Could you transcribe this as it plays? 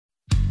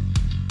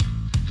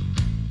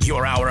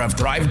Your hour of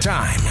Thrive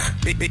Time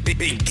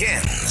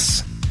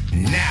begins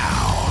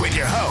now with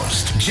your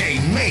host, Jay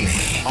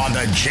Maymi, on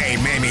the Jay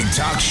Maymi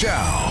Talk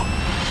Show.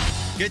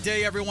 Good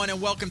day, everyone, and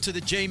welcome to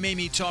the Jay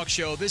Maymi Talk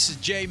Show. This is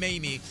Jay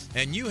Maymi,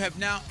 and you have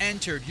now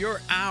entered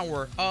your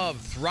hour of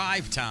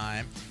Thrive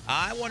Time.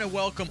 I want to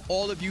welcome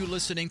all of you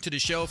listening to the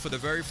show for the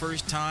very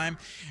first time.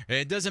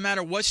 It doesn't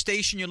matter what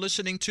station you're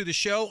listening to the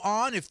show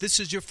on. If this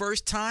is your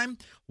first time,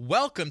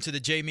 welcome to the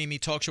Jay Maymi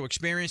Talk Show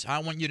experience. I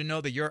want you to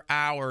know that your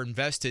hour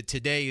invested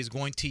today is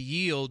going to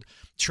yield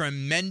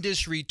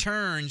tremendous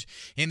returns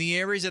in the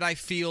areas that I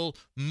feel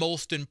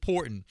most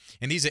important.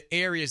 And these are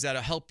areas that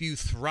will help you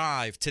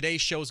thrive.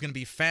 Today's show is going to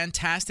be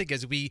fantastic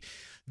as we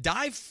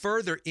dive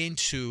further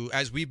into,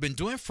 as we've been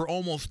doing for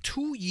almost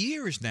 2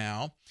 years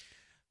now,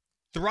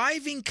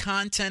 thriving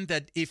content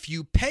that if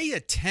you pay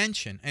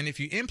attention and if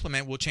you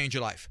implement will change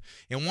your life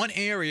in one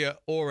area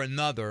or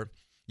another.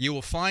 You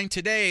will find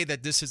today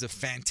that this is a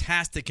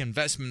fantastic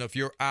investment of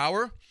your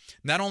hour,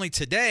 not only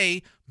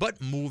today,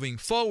 but moving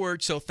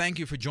forward. So thank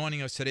you for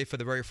joining us today for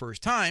the very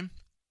first time.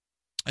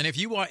 And if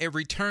you are a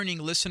returning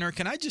listener,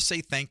 can I just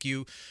say thank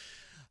you?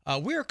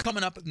 We're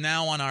coming up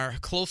now on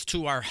close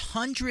to our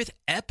 100th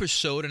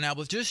episode, and I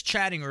was just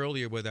chatting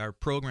earlier with our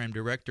program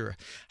director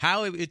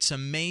how it's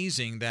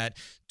amazing that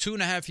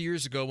 2.5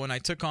 years ago when I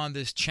took on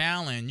this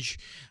challenge,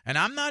 and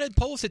I'm not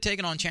opposed to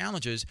taking on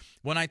challenges.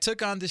 When I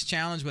took on this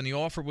challenge, when the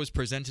offer was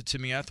presented to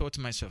me, I thought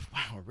to myself,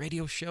 wow, a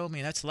radio show? I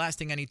mean, that's the last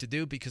thing I need to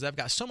do because I've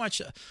got so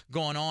much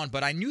going on.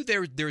 But I knew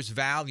there's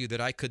value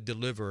that I could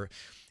deliver.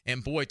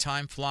 And boy,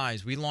 time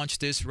flies. We launched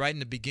this right in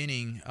the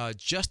beginning,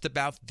 just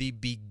about the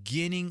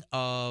beginning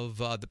of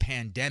the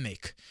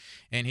pandemic.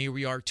 And here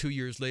we are 2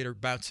 years later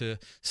about to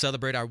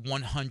celebrate our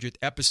 100th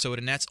episode.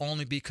 And that's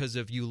only because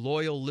of you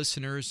loyal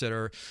listeners that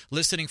are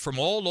listening from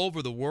all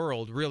over the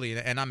world, really.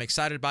 And I'm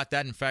excited about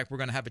that. In fact, we're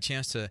going to have a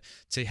chance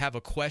to have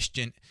a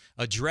question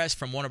addressed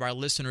from one of our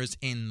listeners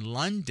in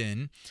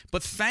London.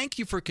 But thank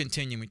you for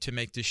continuing to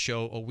make this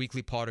show a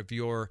weekly part of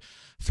your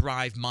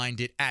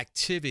Thrive-minded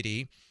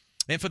activity.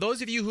 And for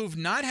those of you who've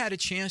not had a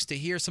chance to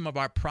hear some of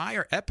our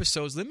prior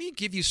episodes, let me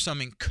give you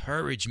some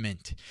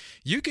encouragement.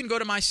 You can go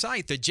to my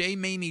site,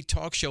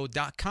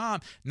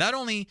 thejmaymitalkshow.com, not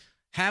only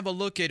have a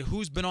look at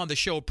who's been on the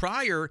show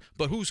prior,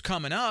 but who's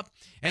coming up.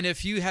 And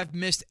if you have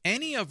missed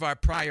any of our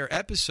prior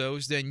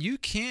episodes, then you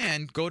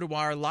can go to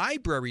our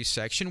library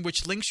section,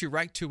 which links you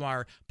right to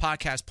our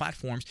podcast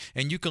platforms,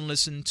 and you can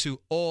listen to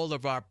all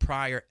of our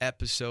prior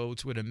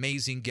episodes with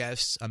amazing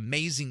guests,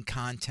 amazing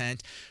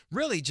content,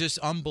 really just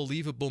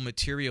unbelievable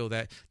material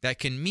that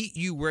can meet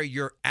you where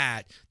you're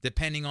at,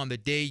 depending on the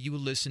day you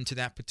listen to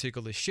that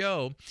particular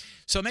show.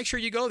 So make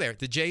sure you go there,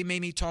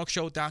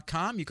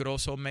 thejmaymitalkshow.com. You could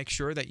also make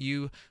sure that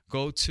you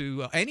go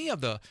to any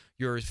of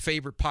your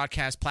favorite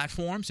podcast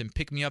platforms and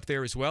pick me up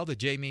there as well, the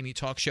Jay Maymi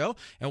Talk Show.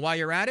 And while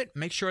you're at it,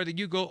 make sure that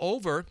you go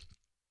over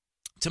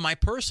to my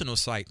personal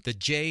site,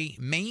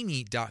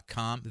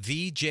 thejmaymi.com,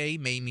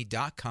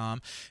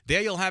 thejmaymi.com.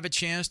 There you'll have a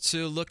chance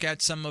to look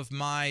at some of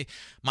my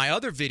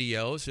other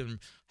videos and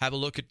have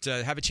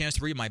a chance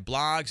to read my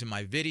blogs and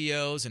my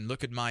videos and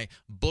look at my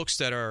books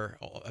that are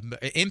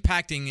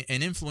impacting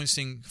and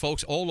influencing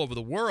folks all over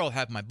the world.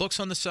 Have my books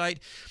on the site.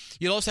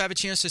 You'll also have a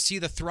chance to see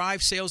the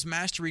Thrive Sales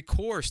Mastery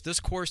course.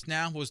 This course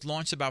now was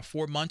launched about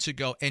 4 months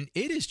ago, and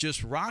it is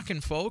just rocking,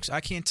 folks.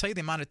 I can't tell you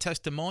the amount of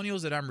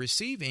testimonials that I'm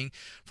receiving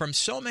from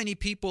so many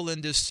people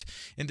in this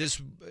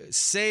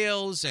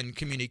sales and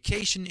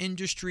communication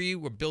industry.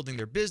 We're building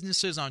their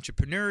businesses,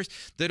 entrepreneurs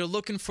that are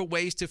looking for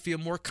ways to feel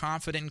more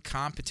confident and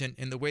competent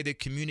in the way they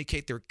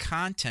communicate their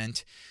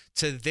content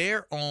to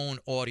their own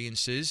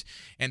audiences.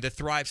 And the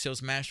Thrive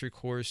Sales Mastery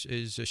course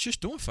is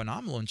just doing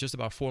phenomenal in just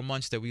about 4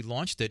 months that we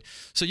launched it.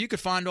 So you can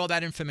find all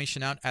that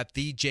information out at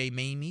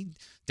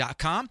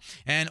thejmaymi.com.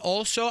 And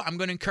also, I'm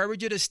going to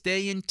encourage you to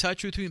stay in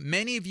touch with me.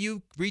 Many of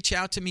you reach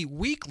out to me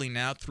weekly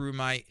now through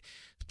my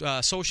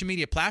social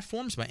media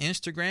platforms. My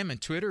Instagram and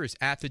Twitter is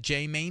at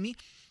 @thejmaymi.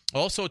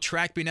 Also,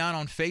 track me down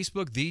on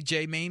Facebook, The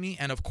Jay Maymi,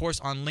 and of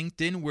course on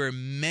LinkedIn, where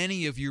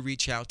many of you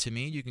reach out to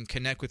me. You can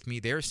connect with me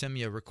there, send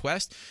me a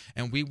request,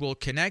 and we will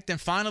connect.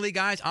 And finally,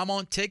 guys, I'm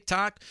on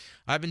TikTok.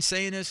 I've been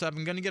saying this.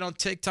 I'm going to get on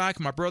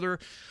TikTok. My brother,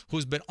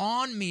 who's been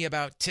on me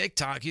about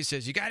TikTok, he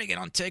says, you got to get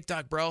on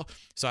TikTok, bro.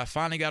 So I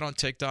finally got on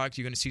TikTok.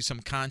 You're going to see some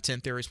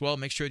content there as well.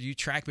 Make sure that you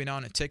track me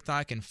down at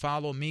TikTok and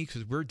follow me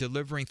because we're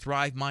delivering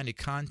Thrive-minded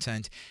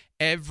content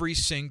every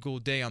single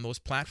day on those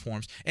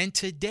platforms. And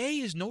today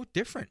is no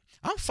different.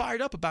 I'm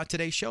fired up about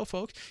today's show,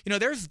 folks. You know,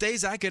 there's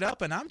days I get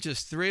up and I'm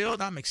just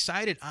thrilled. I'm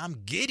excited.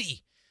 I'm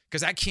giddy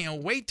because I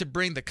can't wait to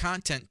bring the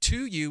content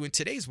to you. And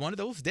today's one of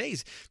those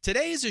days.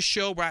 Today is a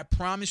show where I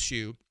promise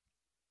you,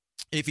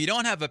 if you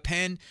don't have a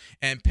pen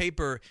and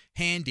paper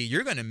handy,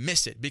 you're going to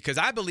miss it because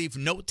I believe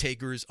note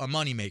takers are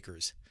money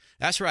makers.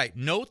 That's right.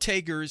 Note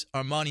takers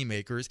are money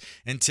makers.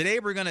 And today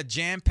we're going to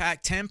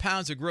jam-pack 10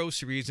 pounds of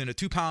groceries in a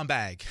 2-pound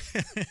bag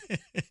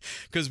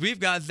because we've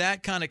got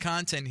that kind of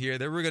content here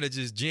that we're going to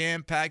just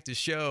jam-pack the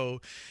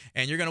show,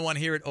 and you're going to want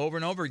to hear it over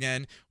and over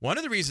again. One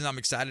of the reasons I'm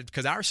excited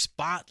because our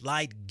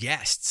spotlight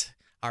guests,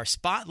 Our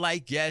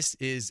spotlight guest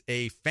is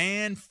a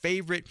fan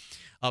favorite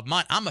of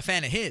mine. I'm a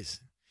fan of his.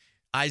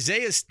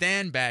 Isaiah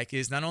Stanback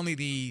is not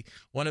only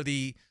one of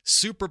the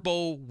Super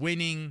Bowl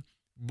winning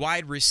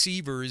wide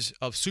receivers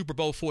of Super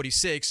Bowl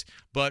 46,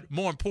 but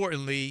more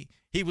importantly,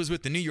 he was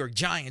with the New York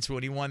Giants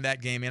when he won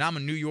that game. And I'm a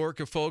New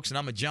Yorker, folks, and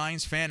I'm a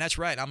Giants fan. That's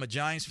right, I'm a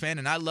Giants fan,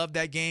 and I love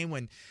that game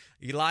when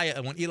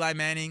Eli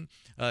Manning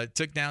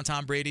took down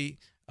Tom Brady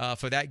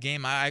for that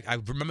game. I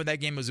remember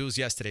that game as it was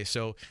yesterday.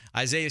 So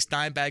Isaiah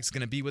Steinbach is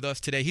going to be with us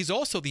today. He's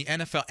also the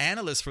NFL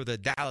analyst for the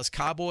Dallas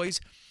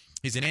Cowboys.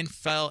 He's an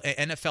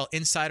NFL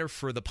insider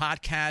for the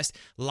podcast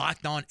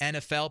Locked On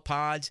NFL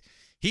Pods.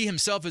 He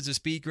himself is a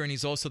speaker, and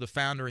he's also the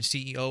founder and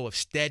CEO of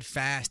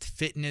Steadfast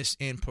Fitness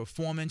and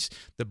Performance.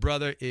 The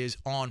brother is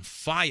on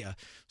fire,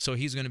 so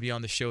he's going to be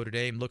on the show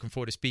today. I'm looking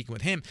forward to speaking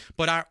with him.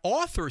 But our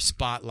author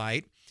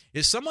spotlight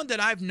is someone that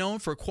I've known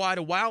for quite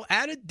a while,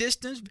 at a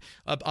distance,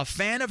 a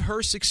fan of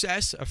her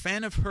success, a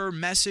fan of her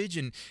message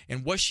and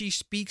what she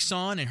speaks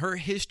on and her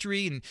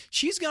history. And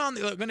she's going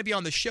to be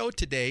on the show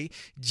today.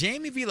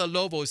 Jamie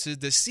Villalobos is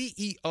the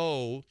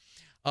CEO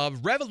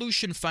of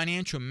Revolution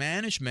Financial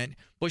Management,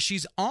 but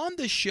she's on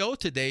the show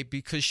today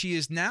because she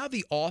is now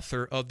the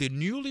author of the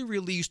newly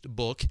released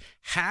book,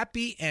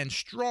 Happy and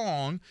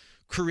Strong,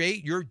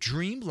 Create Your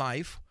Dream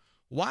Life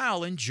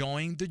While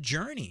Enjoying the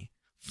Journey.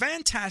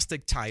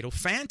 Fantastic title,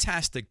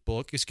 fantastic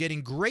book. It's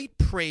getting great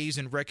praise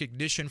and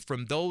recognition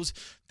from those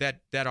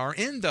that are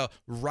in the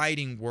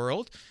writing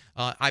world.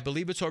 I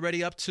believe it's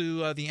already up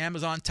to the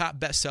Amazon top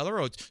bestseller,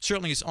 or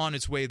certainly it's on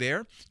its way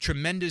there.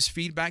 Tremendous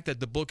feedback that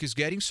the book is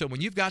getting. So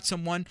when you've got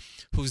someone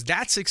who's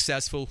that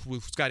successful,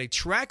 who's got a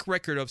track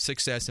record of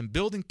success in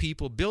building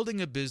people,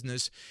 building a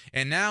business,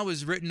 and now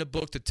has written a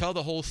book to tell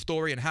the whole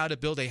story and how to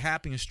build a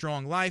happy and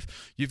strong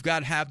life, you've got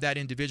to have that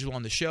individual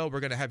on the show.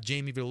 We're going to have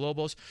Jamie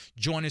Villalobos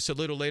join us a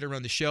little later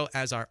on the show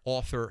as our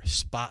author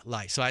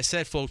spotlight. So I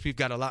said, folks, we've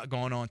got a lot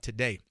going on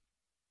today.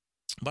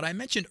 But I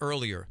mentioned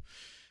earlier,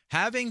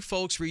 having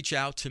folks reach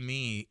out to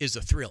me is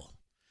a thrill.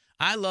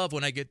 I love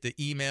when I get the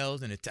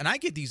emails, and I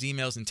get these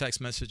emails and text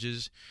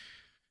messages,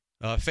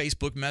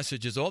 Facebook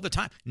messages all the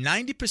time.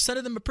 90%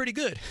 of them are pretty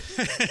good.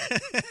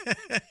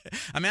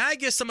 I mean, I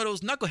get some of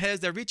those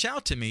knuckleheads that reach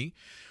out to me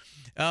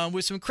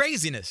with some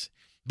craziness,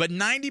 but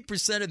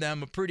 90% of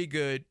them are pretty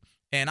good.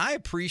 And I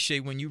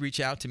appreciate when you reach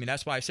out to me.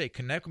 That's why I say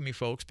connect with me,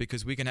 folks,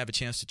 because we can have a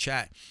chance to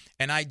chat.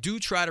 And I do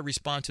try to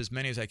respond to as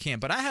many as I can.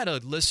 But I had a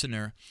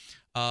listener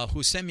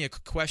who sent me a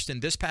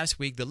question this past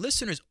week. The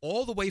listener's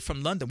all the way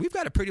from London. We've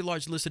got a pretty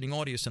large listening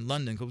audience in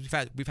London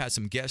because we've had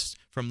some guests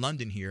from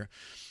London here.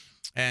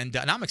 And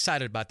I'm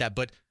excited about that.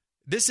 But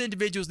this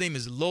individual's name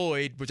is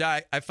Lloyd, which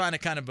I find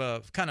it kind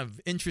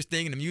of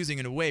interesting and amusing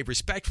in a way.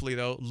 Respectfully,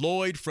 though,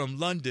 Lloyd from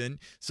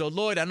London. So,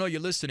 Lloyd, I know you're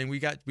listening. We're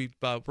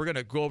going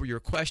to go over your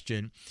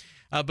question.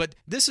 But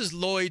this is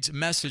Lloyd's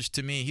message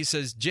to me. He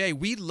says, Jay,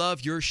 we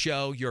love your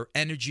show, your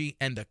energy,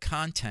 and the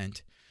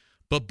content.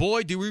 But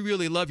boy, do we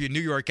really love your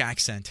New York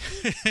accent.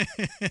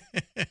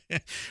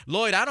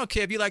 Lloyd, I don't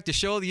care if you like the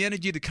show, the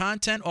energy, the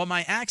content, or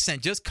my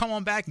accent. Just come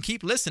on back and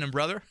keep listening,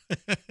 brother.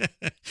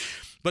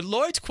 But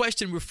Lloyd's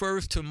question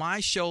refers to my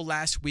show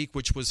last week,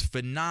 which was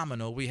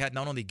phenomenal. We had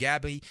not only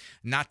Gabby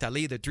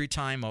Natali, the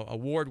 3-time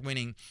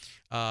award-winning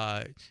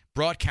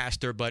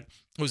broadcaster, but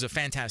it was a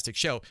fantastic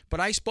show. But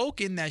I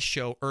spoke in that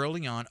show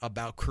early on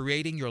about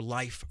creating your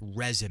life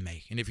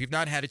resume. And if you've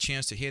not had a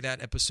chance to hear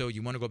that episode,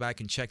 you want to go back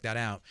and check that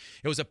out.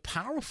 It was a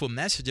powerful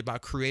message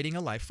about creating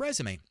a life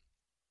resume.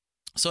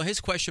 So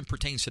his question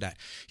pertains to that.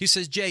 He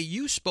says, Jay,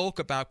 you spoke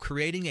about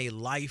creating a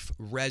life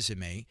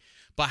resume,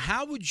 but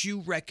how would you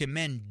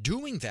recommend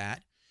doing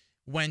that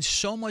when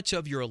so much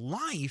of your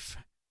life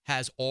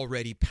has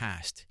already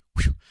passed?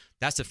 Whew,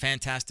 that's a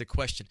fantastic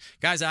question.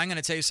 Guys, I'm going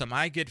to tell you something.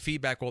 I get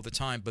feedback all the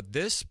time, but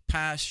this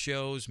past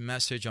show's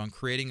message on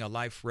creating a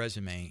life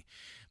resume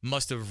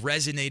must have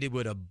resonated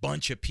with a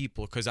bunch of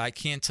people, because I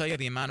can't tell you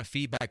the amount of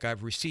feedback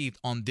I've received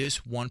on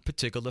this one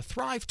particular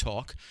Thrive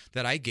Talk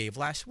that I gave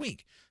last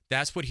week.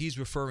 That's what he's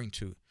referring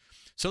to.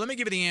 So let me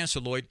give you the answer,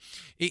 Lloyd.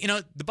 You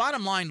know, the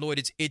bottom line,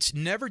 Lloyd, it's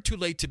never too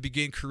late to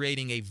begin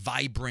creating a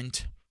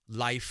vibrant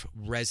life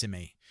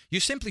resume. You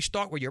simply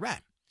start where you're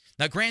at.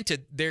 Now,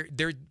 granted, there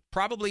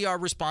probably are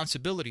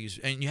responsibilities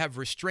and you have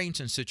restraints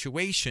in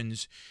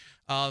situations,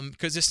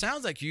 because it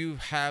sounds like you're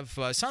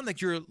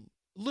a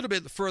little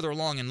bit further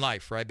along in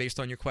life, right? Based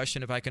on your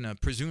question, if I can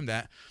presume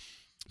that.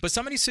 But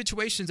some of these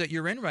situations that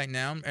you're in right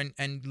now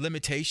and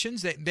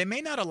limitations, they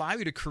may not allow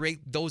you to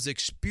create those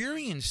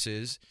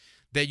experiences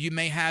that you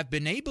may have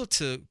been able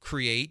to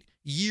create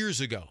years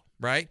ago,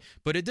 right?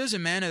 But it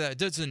doesn't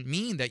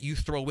mean that you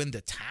throw in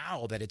the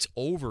towel, that it's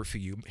over for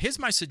you. Here's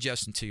my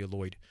suggestion to you,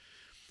 Lloyd.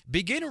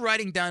 Begin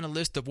writing down a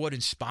list of what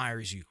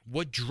inspires you,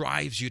 what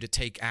drives you to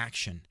take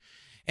action.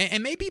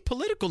 And maybe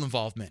political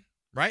involvement,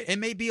 right? It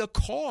may be a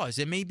cause.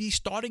 It may be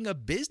starting a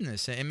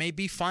business. It may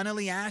be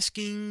finally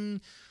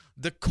asking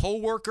the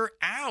coworker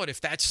out,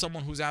 if that's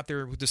someone who's out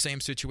there with the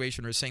same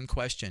situation or the same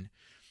question.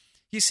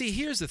 You see,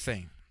 here's the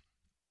thing.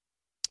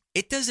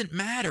 It doesn't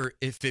matter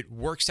if it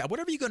works out.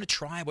 Whatever you're going to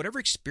try, whatever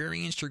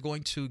experience you're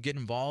going to get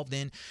involved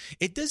in,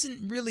 it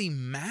doesn't really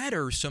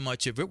matter so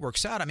much if it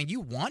works out. I mean,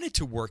 you want it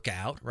to work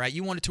out, right?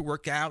 You want it to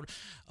work out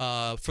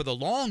for the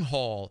long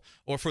haul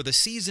or for the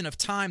season of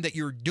time that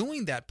you're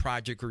doing that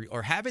project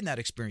or having that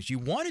experience. You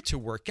want it to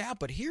work out,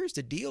 but here's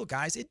the deal,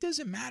 guys. It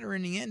doesn't matter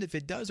in the end if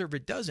it does or if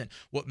it doesn't.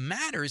 What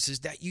matters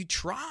is that you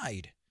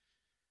tried.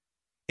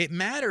 It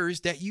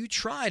matters that you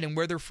tried, and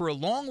whether for a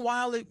long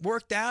while it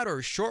worked out or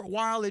a short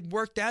while it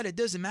worked out, it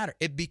doesn't matter.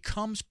 It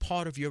becomes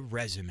part of your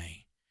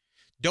resume.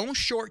 Don't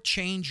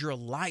shortchange your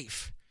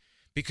life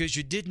because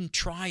you didn't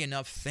try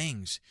enough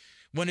things.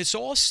 When it's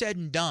all said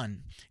and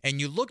done,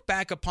 and you look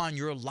back upon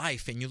your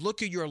life and you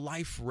look at your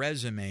life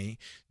resume,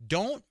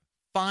 don't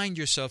find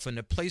yourself in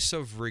a place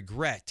of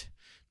regret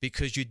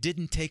because you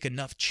didn't take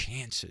enough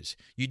chances.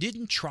 You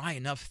didn't try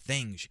enough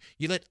things.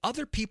 You let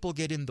other people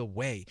get in the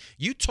way.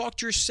 You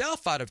talked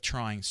yourself out of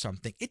trying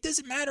something. It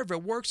doesn't matter if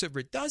it works or if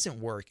it doesn't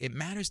work. It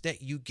matters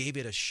that you gave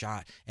it a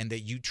shot and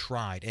that you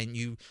tried and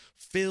you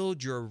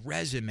filled your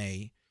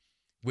resume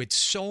with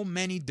so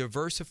many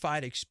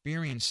diversified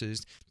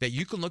experiences that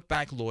you can look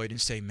back, Lloyd,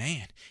 and say,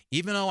 man,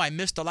 even though I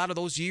missed a lot of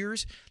those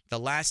years, the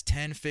last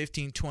 10,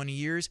 15, 20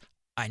 years,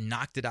 I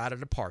knocked it out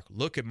of the park.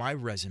 Look at my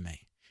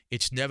resume.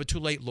 It's never too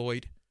late,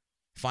 Lloyd.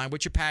 Find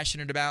what you're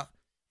passionate about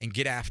and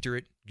get after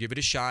it. Give it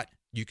a shot.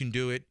 You can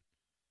do it.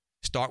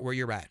 Start where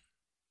you're at.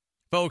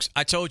 Folks,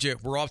 I told you,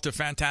 we're off to a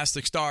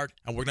fantastic start,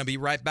 and we're going to be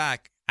right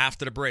back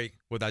after the break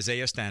with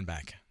Isaiah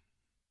Stanback.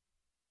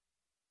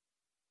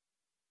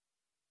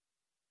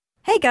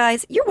 Hey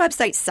guys, your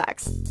website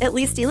sucks. At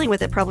least dealing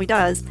with it probably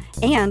does.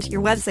 And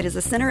your website is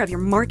the center of your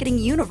marketing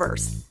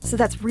universe. So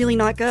that's really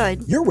not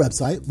good. Your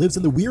website lives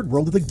in the weird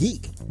world of the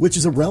geek, which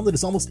is a realm that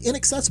is almost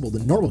inaccessible to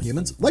normal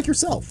humans like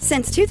yourself.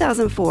 Since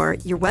 2004,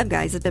 your web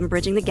guys have been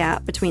bridging the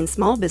gap between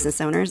small business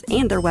owners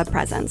and their web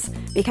presence.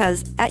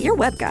 Because at Your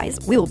Web Guys,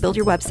 we will build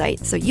your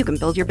website so you can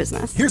build your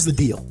business. Here's the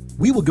deal.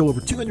 We will go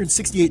over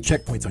 268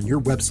 checkpoints on your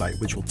website,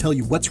 which will tell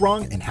you what's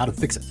wrong and how to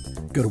fix it.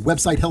 Go to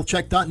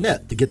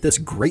websitehealthcheck.net to get this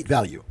great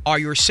value. Are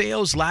your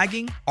sales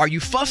lagging? Are you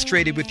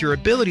frustrated with your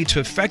ability to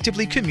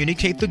effectively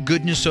communicate the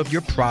goodness of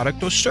your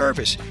product or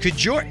service?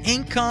 Could your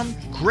income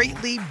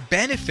greatly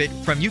benefit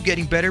from you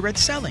getting better at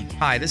selling?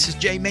 Hi, this is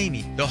Jay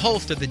Maymi, the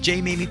host of the Jay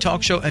Maymi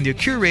Talk Show and the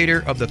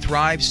curator of the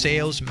Thrive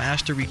Sales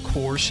Mastery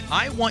course.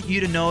 I want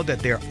you to know that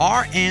there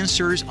are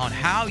answers on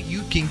how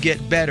you can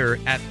get better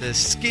at the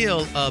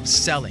skill of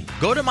selling.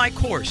 Go to my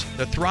course,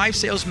 the Thrive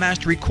Sales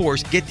Mastery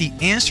course. Get the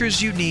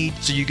answers you need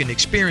so you can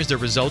experience the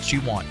results you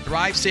want.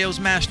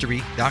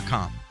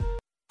 ThriveSalesMastery.com.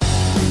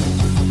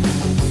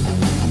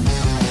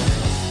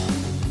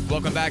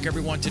 Welcome back,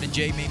 everyone, to the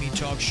Jay Maymi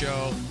Talk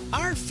Show.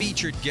 Our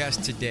featured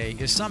guest today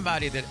is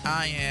somebody that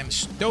I am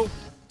stoked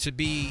to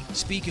be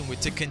speaking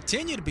with, to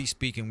continue to be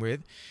speaking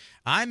with.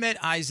 I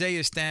met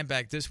Isaiah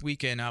Stanback this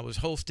weekend. I was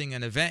hosting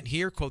an event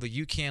here called the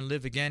You Can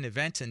Live Again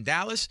event in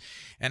Dallas,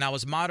 and I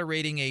was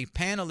moderating a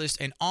panelist,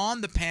 and on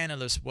the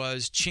panelist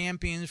was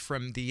champions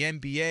from the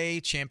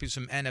NBA, champions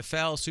from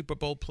NFL, Super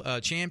Bowl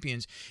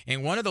champions,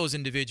 and one of those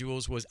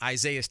individuals was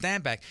Isaiah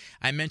Stanback.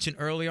 I mentioned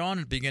early on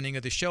at the beginning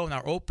of the show in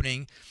our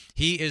opening,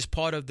 he is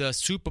part of the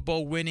Super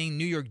Bowl winning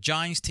New York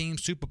Giants team,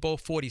 Super Bowl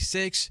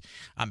 46.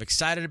 I'm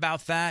excited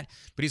about that,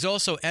 but he's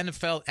also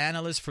NFL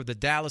analyst for the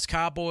Dallas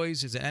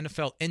Cowboys. He's an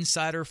NFL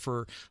insider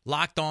for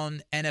Locked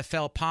On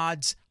NFL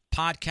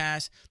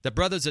podcast. The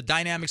brother's a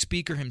dynamic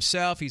speaker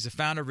himself. He's the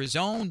founder of his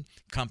own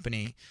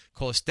company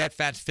called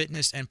Steadfast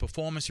Fitness and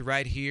Performance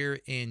right here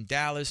in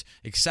Dallas.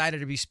 Excited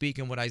to be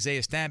speaking with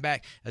Isaiah Stanback.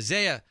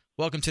 Isaiah,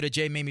 welcome to the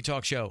Jay Maymi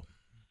Talk Show.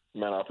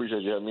 Man, I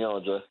appreciate you having me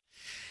on, Jay.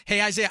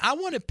 Hey, Isaiah, I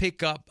want to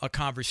pick up a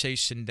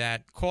conversation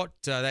that caught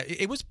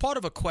it was part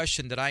of a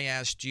question that I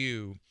asked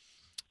you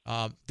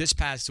this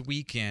past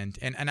weekend,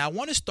 and I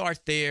want to start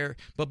there.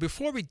 But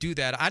before we do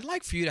that, I'd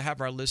like for you to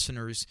have our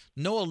listeners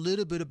know a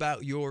little bit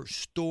about your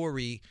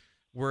story,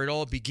 where it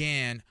all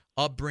began,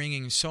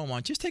 upbringing, and so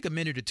on. Just take a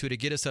minute or two to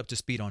get us up to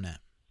speed on that.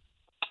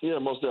 Yeah,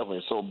 most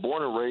definitely. So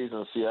born and raised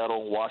in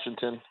Seattle,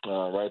 Washington,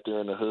 right there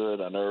in the hood.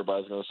 I know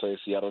everybody's going to say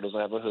Seattle doesn't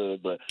have a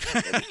hood, but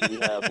every city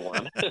has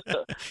one.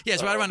 Yeah,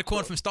 it's right around the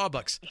corner from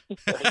Starbucks.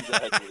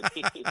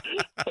 Exactly.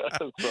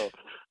 So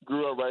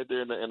grew up right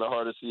there in the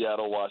heart of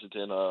Seattle,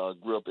 Washington.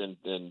 Grew up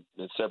in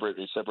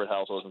separate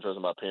households in terms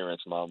of my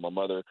parents. My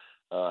mother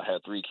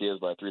had 3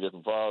 kids by 3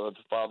 different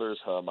fathers.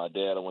 My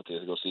dad, I went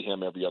to go see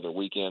him every other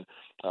weekend.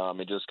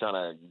 It just kind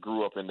of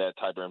grew up in that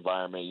type of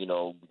environment. You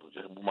know,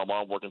 my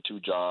mom working 2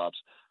 jobs.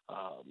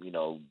 You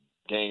know,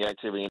 gang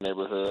activity in the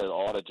neighborhood,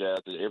 all the jazz,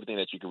 everything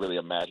that you can really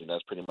imagine.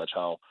 That's pretty much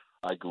how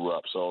I grew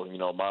up. So, you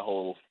know, my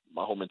whole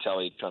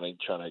mentality trying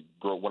to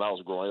grow when I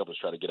was growing up was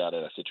trying to get out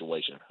of that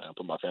situation and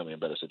put my family in a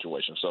better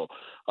situation. So,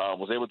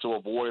 was able to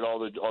avoid all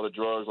the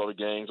drugs, all the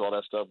gangs, all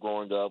that stuff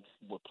growing up.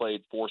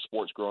 Played 4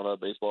 sports growing up: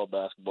 baseball,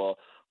 basketball,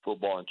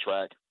 football, and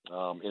track.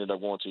 Ended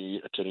up going to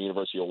the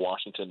University of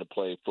Washington to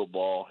play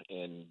football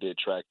and did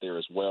track there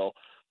as well.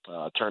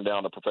 Turned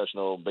down the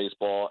professional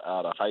baseball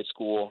out of high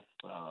school.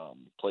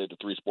 Played the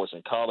 3 sports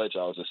in college. I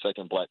was the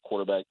second black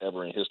quarterback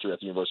ever in history at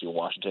the University of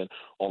Washington,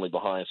 only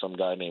behind some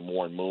guy named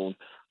Warren Moon.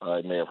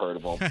 You may have heard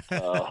of him.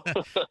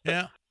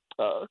 Yeah.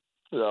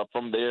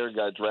 From there,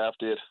 got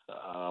drafted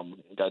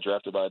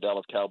by the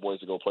Dallas Cowboys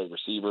to go play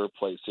receiver.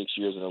 Played 6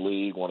 years in the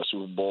league, won a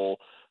Super Bowl.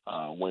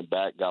 Went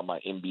back, got my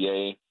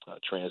MBA.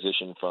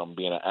 Transitioned from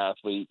being an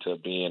athlete to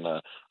being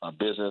a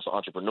business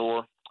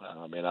entrepreneur.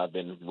 And I've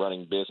been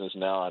running business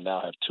now. I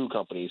now have 2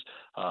 companies,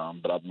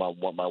 but my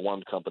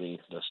one company,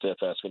 the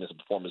Steadfast Fitness and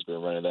Performance,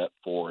 been running that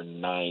for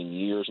 9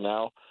 years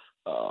now.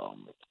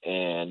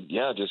 And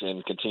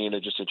continue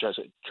to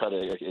try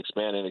to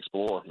expand and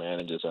explore, man,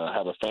 and just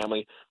have a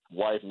family,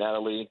 wife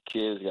Natalie,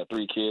 kids. Got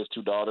 3 kids,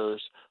 2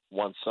 daughters,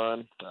 1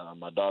 son.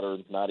 My daughter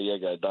Nadia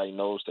got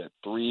diagnosed at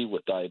 3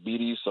 with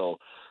diabetes, so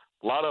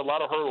a lot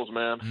of hurdles,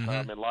 man,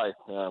 in life.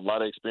 A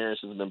lot of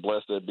experiences. Been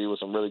blessed to be with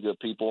some really good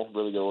people,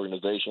 really good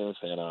organizations,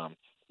 and a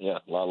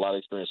lot of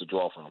experience to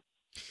draw from.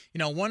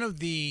 One of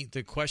the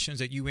questions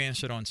that you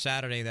answered on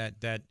Saturday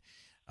that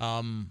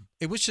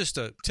it was just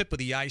a tip of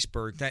the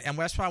iceberg. And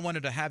that's why I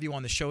wanted to have you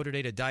on the show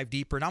today to dive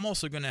deeper. And I'm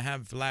also going to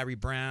have Larry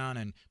Brown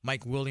and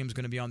Mike Williams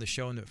going to be on the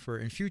show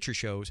in future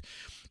shows.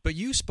 But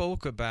you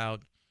spoke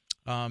about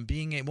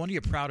being one of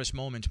your proudest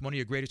moments, one of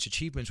your greatest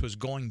achievements was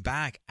going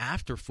back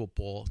after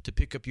football to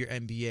pick up your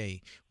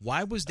MBA.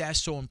 Why was that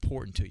so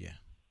important to you?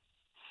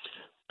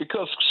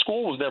 Because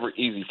school was never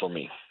easy for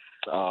me.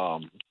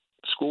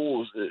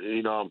 Schools,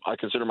 I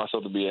consider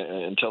myself to be an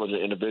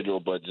intelligent individual,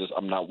 but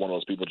I'm not one of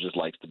those people who just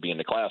likes to be in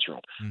the classroom.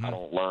 Mm-hmm. I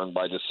don't learn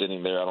by just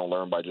sitting there. I don't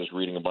learn by just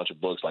reading a bunch of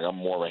books. Like, I'm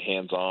more of a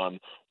hands-on,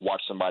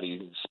 watch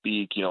somebody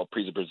speak,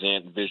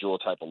 present, visual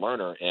type of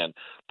learner. And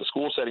the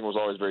school setting was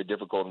always very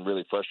difficult and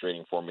really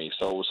frustrating for me.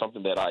 So it was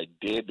something that I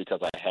did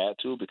because I had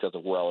to, because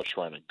of where I was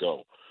trying to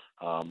go.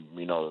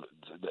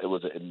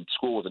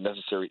 School was a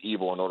necessary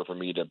evil in order for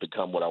me to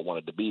become what I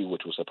wanted to be,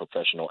 which was a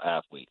professional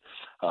athlete.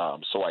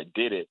 So I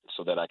did it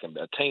so that I can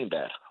attain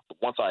that.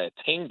 But once I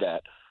attained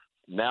that,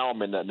 now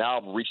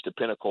I've reached the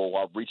pinnacle.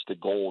 I've reached the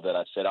goal that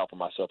I set out for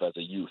myself as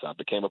a youth. I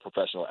became a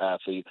professional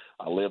athlete.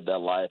 I lived that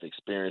life,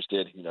 experienced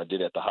it,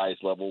 did it at the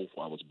highest level.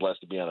 I was blessed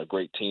to be on a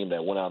great team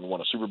that went out and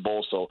won a Super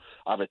Bowl. So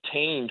I've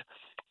attained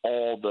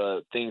all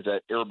the things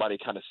that everybody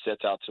kind of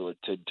sets out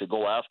to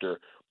go after.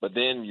 But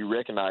then you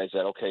recognize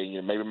that, okay,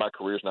 maybe my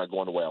career's not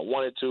going the way I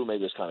want it to.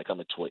 Maybe it's kind of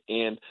coming to an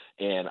end,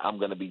 and I'm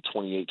going to be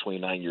 28,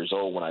 29 years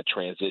old when I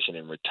transition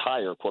and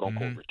retire, quote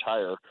unquote,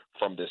 retire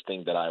from this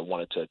thing that I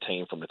wanted to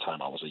attain from the time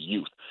I was a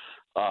youth.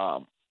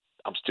 I'm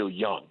still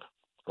young,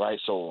 right?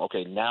 So,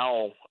 okay,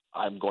 now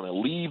I'm going to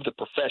leave the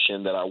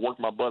profession that I worked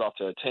my butt off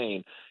to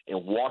attain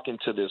and walk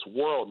into this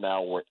world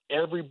now where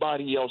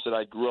everybody else that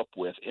I grew up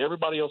with,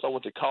 everybody else I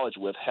went to college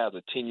with has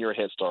a 10-year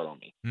head start on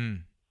me.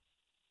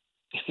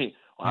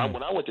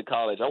 When I went to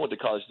college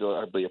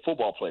to be a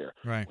football player.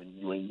 Right.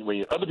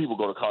 When other people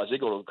go to college, they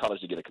go to college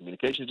to get a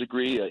communications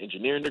degree, an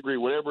engineering degree,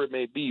 whatever it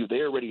may be.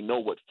 They already know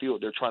what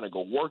field they're trying to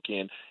go work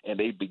in, and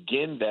they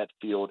begin that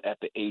field at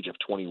the age of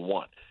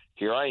 21.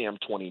 Here I am,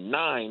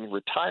 29,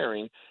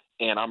 retiring,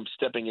 and I'm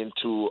stepping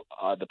into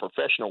the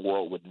professional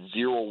world with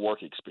 0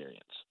 work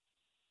experience.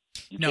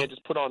 You can't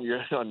just put on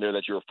there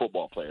that you're a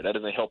football player. That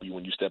doesn't help you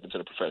when you step into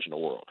the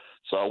professional world.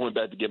 So I went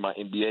back to get my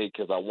MBA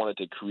because I wanted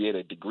to create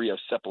a degree of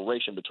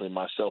separation between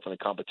myself and the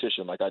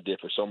competition like I did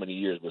for so many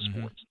years with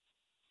sports.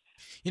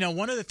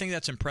 One of the things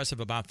that's impressive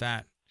about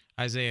that,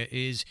 Isaiah,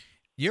 is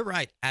you're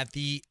right. At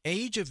the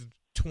age of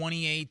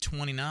 28,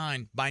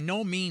 29, by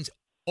no means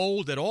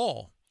old at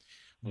all,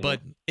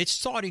 but it's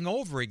starting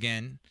over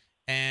again.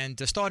 And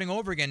starting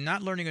over again,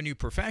 not learning a new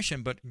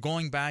profession, but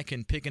going back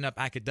and picking up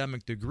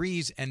academic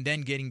degrees and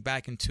then getting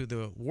back into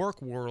the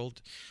work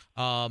world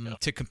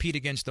to compete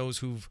against those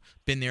who've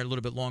been there a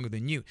little bit longer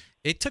than you.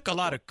 It took a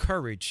lot of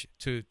courage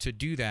to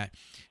do that.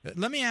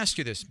 Let me ask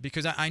you this,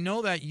 because I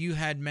know that you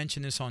had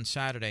mentioned this on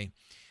Saturday,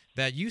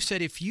 that you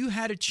said if you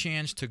had a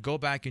chance to go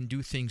back and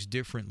do things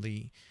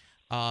differently,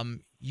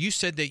 you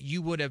said that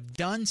you would have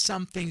done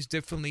some things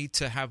differently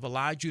to have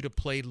allowed you to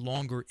play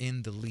longer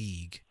in the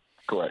league.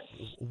 Correct.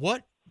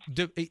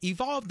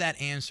 Evolve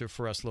that answer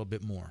for us a little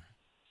bit more.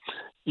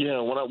 Yeah,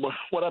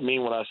 what I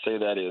mean when I say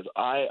that is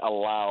I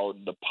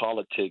allowed the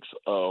politics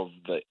of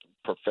the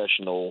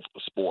professional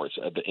sports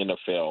at the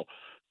NFL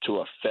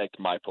to affect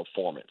my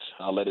performance.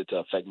 I let it to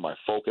affect my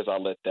focus. I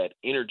let that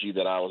energy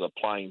that I was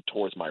applying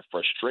towards my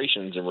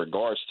frustrations in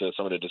regards to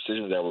some of the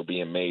decisions that were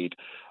being made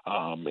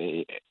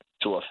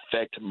to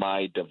affect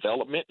my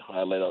development. I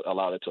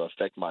allowed it to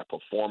affect my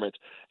performance,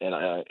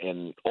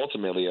 and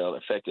ultimately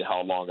affected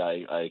how long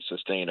I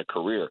sustain a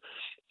career.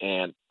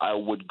 And I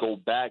would go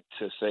back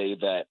to say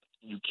that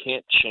you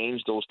can't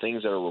change those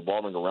things that are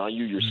revolving around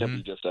you. You're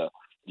simply just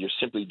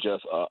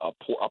a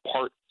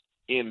part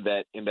in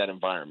that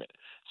environment.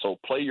 So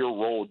play your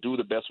role, do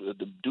the best with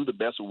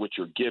what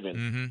you're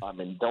given,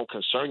 and don't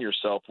concern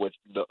yourself with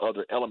the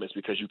other elements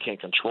because you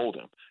can't control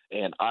them.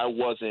 And I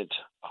wasn't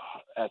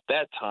at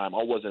that time.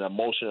 I wasn't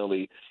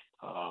emotionally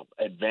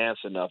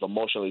advanced enough,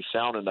 emotionally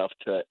sound enough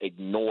to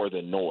ignore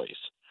the noise.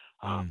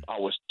 I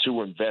was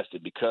too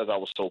invested because I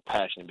was so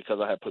passionate, because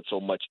I had put so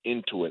much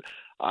into it.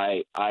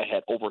 I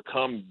had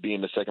overcome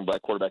being the second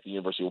black quarterback at the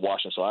University of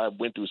Washington, so I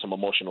went through some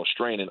emotional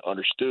strain and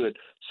understood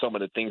some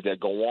of the things that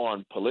go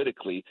on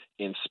politically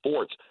in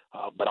sports,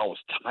 but I was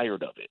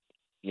tired of it.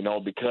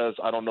 Because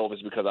I don't know if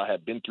it's because I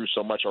had been through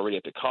so much already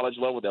at the college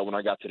level that when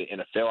I got to the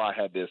NFL, I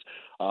had this,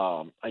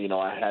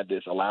 I had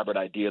this elaborate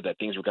idea that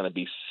things were going to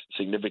be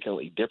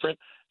significantly different,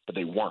 but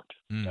they weren't.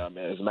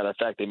 As a matter of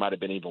fact, they might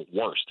have been even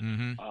worse.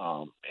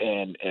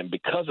 And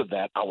because of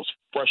that, I was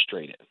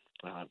frustrated.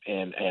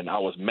 And I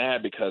was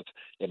mad because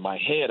in my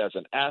head as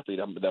an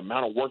athlete, the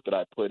amount of work that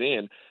I put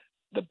in,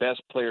 the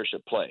best players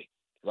should play.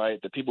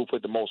 Right? The people who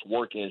put the most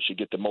work in should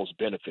get the most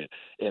benefit.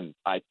 And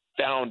I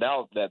found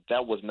out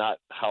that was not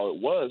how it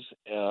was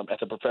at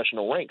the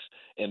professional ranks.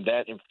 And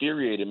that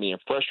infuriated me and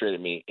frustrated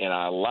me. And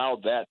I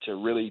allowed that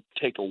to really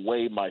take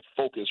away my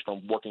focus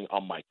from working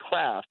on my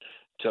craft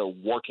to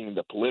working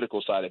the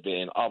political side of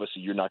it. And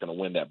obviously you're not going to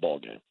win that ball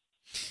game.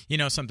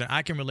 Something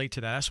I can relate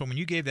to that. That's when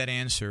you gave that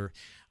answer,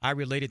 I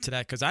related to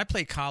that because I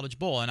played college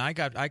ball, and I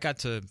got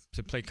to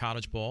play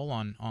college ball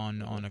on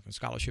a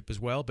scholarship as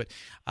well. But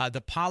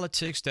the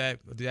politics that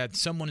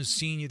someone is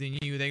senior than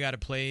you, they got to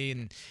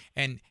play,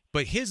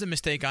 but here's the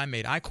mistake I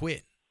made. I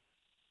quit.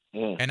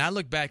 And I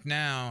look back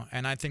now,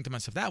 and I think to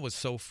myself, that was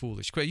so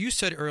foolish. You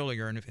said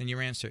earlier in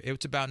your answer,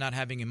 it's about not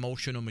having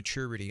emotional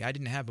maturity. I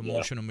didn't have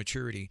emotional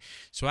maturity.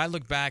 So I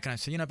look back, and I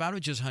say, if I would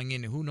have just hung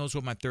in, who knows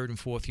what my third and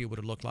fourth year would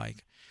have looked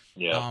like.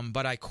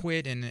 But I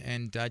quit,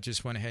 and I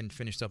just went ahead and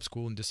finished up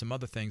school and did some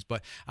other things.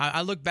 But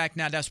I look back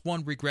now, that's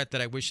one regret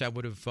that I wish I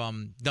would have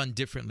done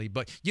differently.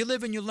 But you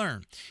live and you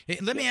learn.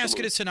 Let me ask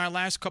you this in our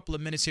last couple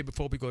of minutes here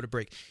before we go to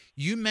break.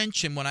 You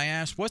mentioned when I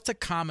asked, what's the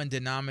common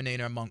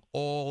denominator among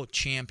all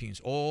champions,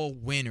 all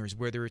winners,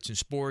 whether it's in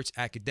sports,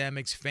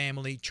 academics,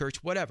 family,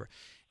 church, whatever.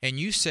 And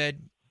you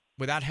said,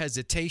 without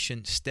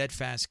hesitation,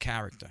 steadfast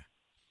character.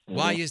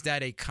 Why is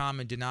that a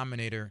common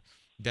denominator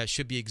that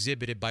should be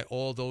exhibited by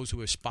all those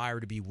who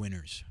aspire to be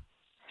winners?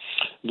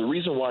 The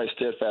reason why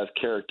steadfast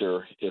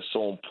character is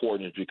so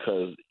important is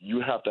because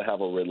you have to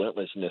have a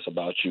relentlessness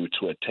about you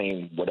to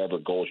attain whatever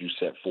goals you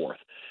set forth.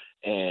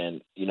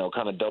 And,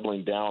 kind of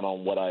doubling down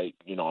on what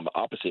on the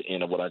opposite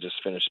end of what I just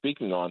finished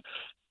speaking on,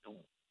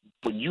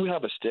 when you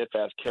have a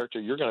steadfast character,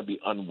 you're going to be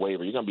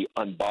unwavering. You're going to be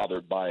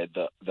unbothered by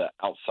the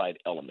outside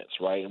elements,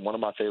 right? And one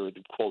of my favorite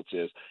quotes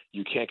is,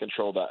 you can't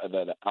control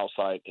the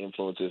outside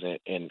influences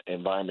and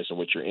environments in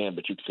which you're in,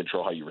 but you can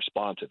control how you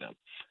respond to them.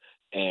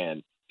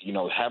 And,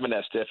 having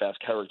that steadfast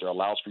character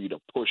allows for you to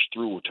push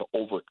through, to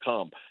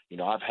overcome.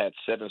 I've had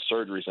 7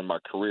 surgeries in my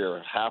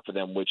career, half of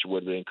them which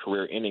would have been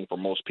career-ending for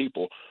most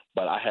people,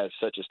 but I had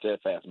such a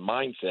steadfast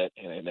mindset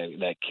and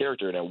that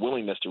character and that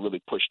willingness to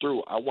really push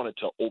through. I wanted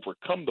to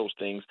overcome those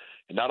things,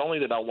 and not only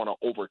did I want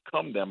to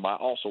overcome them, I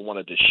also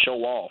wanted to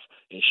show off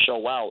and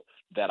show out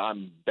that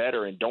I'm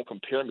better and don't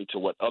compare me to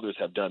what others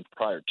have done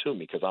prior to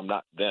me, because I'm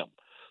not them.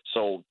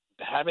 So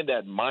having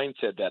that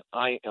mindset that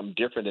I am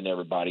different than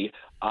everybody,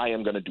 I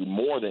am going to do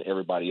more than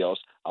everybody else,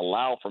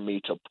 allow for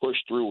me to push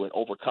through and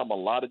overcome a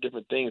lot of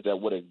different things that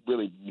would have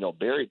really,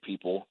 buried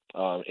people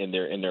in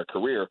their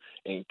career.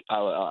 And I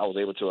was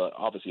able to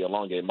obviously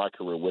elongate my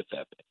career with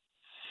that.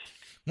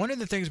 One of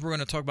the things we're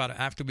going to talk about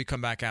after we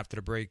come back after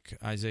the break,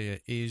 Isaiah,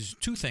 is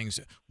 2 things.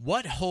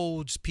 What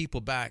holds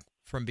people back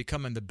from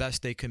becoming the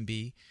best they can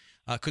be?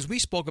 Because we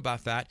spoke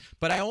about that.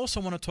 But I also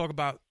want to talk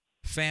about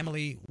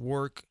family,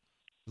 work,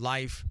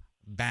 life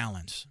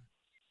balance,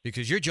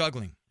 because you're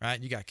juggling, right?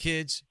 You got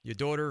kids, your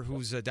daughter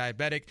who's a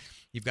diabetic,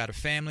 you've got a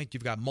family,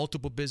 you've got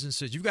multiple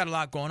businesses, you've got a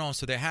lot going on.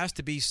 So there has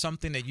to be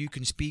something that you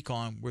can speak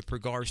on with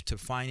regards to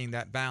finding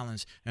that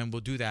balance, and we'll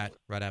do that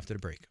right after the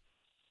break.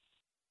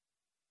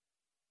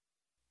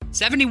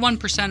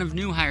 71% of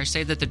new hires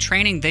say that the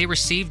training they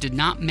received did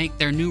not make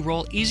their new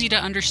role easy to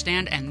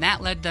understand, and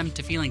that led them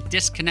to feeling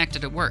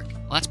disconnected at work.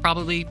 Well, that's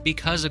probably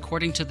because,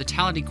 according to the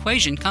Talent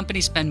Equation,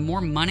 companies spend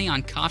more money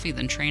on coffee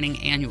than training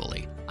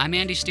annually. I'm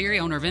Andy Steary,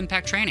 owner of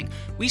Impact Training.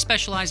 We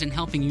specialize in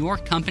helping your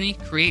company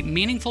create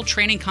meaningful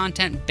training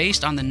content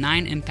based on the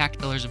 9 impact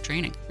pillars of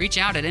training. Reach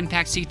out at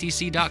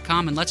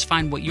impactctc.com and let's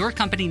find what your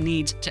company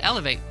needs to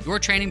elevate your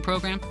training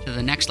program to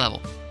the next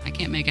level. I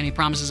can't make any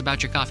promises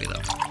about your coffee,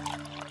 though.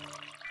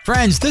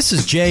 Friends, this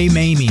is Jay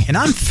Maymi, and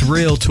I'm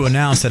thrilled to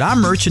announce that our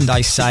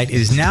merchandise site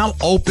is now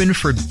open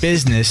for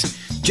business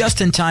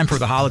just in time for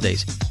the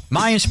holidays.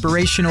 My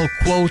inspirational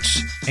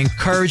quotes,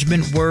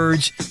 encouragement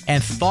words,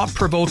 and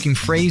thought-provoking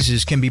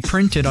phrases can be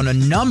printed on a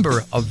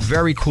number of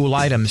very cool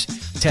items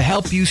to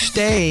help you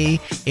stay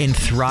in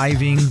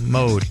thriving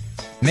mode.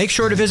 Make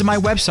sure to visit my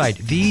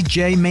website,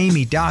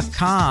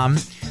 thejmaymi.com.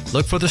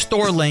 Look for the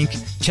store link.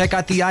 Check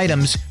out the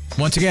items.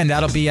 Once again,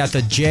 that'll be at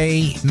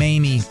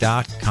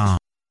thejmaymi.com.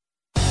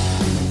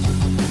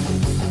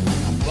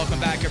 Welcome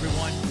back,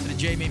 everyone, to the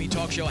Jay Maymi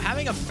Talk Show.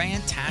 Having a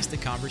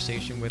fantastic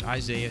conversation with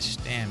Isaiah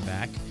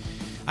Stanback.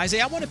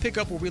 Isaiah, I want to pick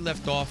up where we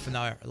left off in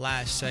our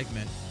last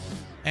segment.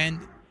 And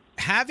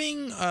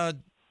having a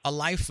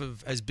life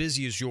of as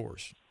busy as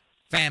yours,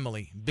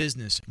 family,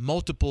 business,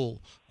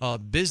 multiple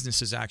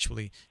businesses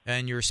actually,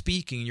 and you're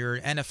speaking, you're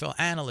an NFL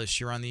analyst,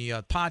 you're on the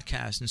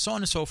podcast, and so on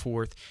and so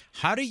forth.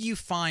 How do you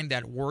find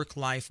that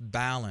work-life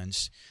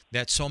balance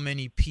that so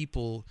many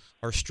people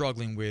are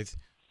struggling with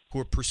who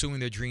are pursuing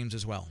their dreams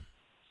as well?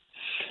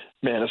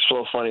 Man, it's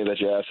so funny that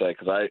you ask that,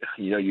 because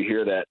you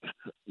hear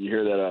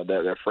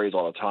that phrase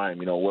all the time.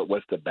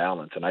 What's the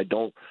balance? And I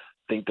don't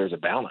think there's a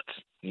balance.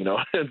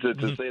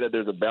 To say that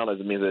there's a balance,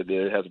 it means that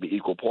there has to be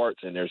equal parts,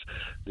 and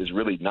there's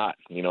really not.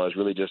 It's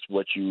really just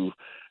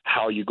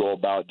how you go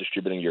about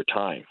distributing your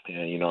time,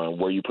 and and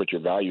where you put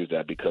your values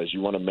at, because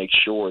you want to make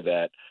sure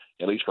that,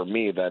 at least for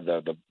me, that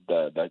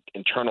the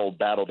internal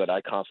battle that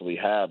I constantly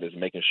have is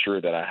making sure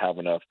that I have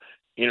enough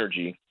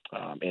energy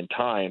and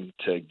time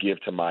to give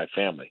to my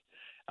family.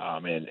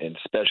 And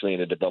especially in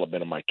the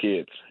development of my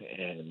kids.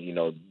 And,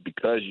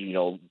 because,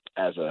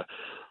 as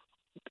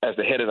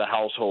the head of the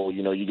household,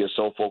 you get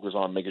so focused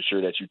on making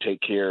sure that you take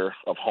care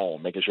of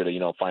home, making sure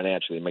that,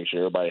 financially, make sure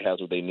everybody has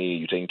what they need.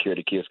 You're taking care of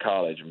the kids'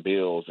 college and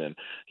bills, and,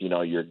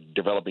 you're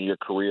developing your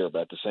career.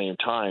 But at the same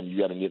time, you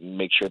got to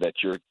make sure that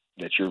you're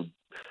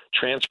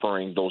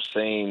transferring those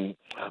same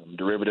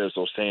derivatives,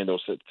 those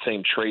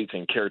same traits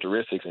and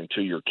characteristics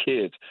into your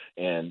kids.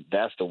 And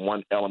that's the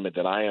one element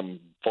that I am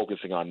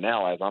focusing on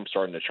now, as I'm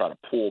starting to try to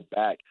pull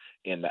back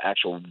in the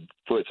actual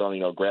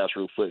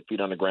grassroots feet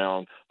on the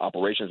ground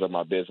operations of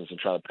my business, and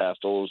try to pass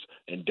those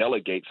and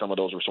delegate some of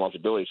those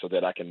responsibilities so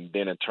that I can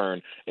then in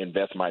turn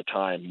invest my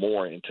time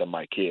more into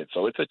my kids.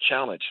 So it's a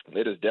challenge.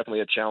 It is definitely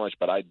a challenge,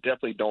 but I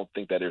definitely don't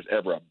think that there's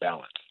ever a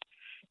balance.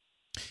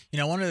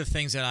 One of the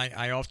things that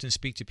I often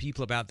speak to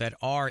people about that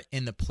are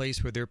in the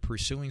place where they're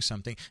pursuing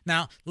something.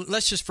 Now,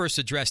 let's just first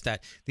address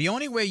that. The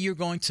only way you're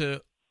going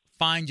to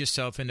find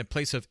yourself in a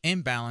place of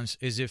imbalance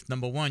is if,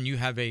 number one, you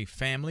have a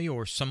family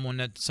or someone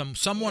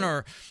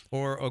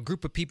or a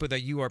group of people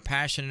that you are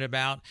passionate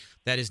about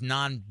that is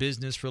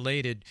non-business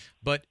related.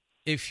 But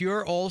if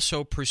you're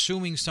also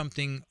pursuing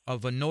something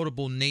of a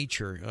notable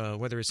nature,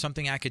 whether it's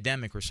something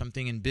academic or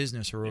something in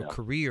business or a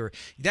career,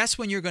 that's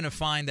when you're going to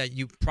find that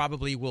you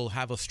probably will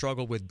have a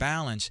struggle with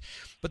balance.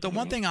 But the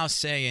one thing I'll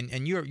say,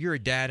 and you're a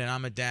dad and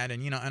I'm a dad,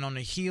 and and on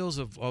the heels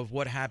of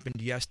what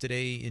happened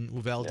yesterday in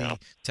Uvalde,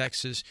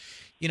 Texas,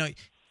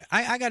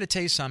 I got to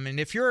tell you something.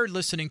 If you're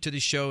listening to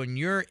the show and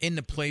you're in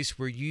the place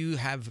where you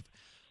have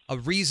a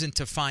reason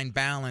to find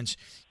balance,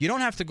 you don't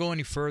have to go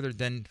any further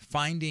than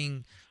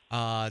finding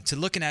to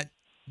looking at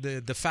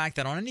the fact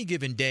that on any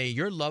given day,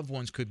 your loved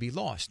ones could be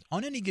lost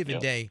on any given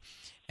day.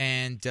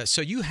 And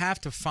so you have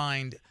to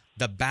find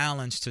the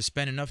balance to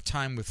spend enough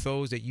time with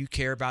those that you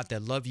care about,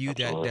 that love you,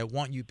 that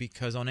want you,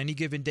 because on any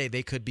given day,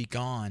 they could be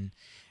gone.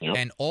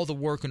 And all the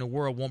work in the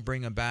world won't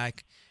bring them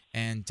back.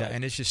 And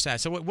it's just sad.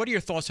 So what are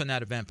your thoughts on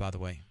that event, by the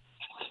way?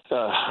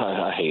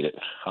 I hate it.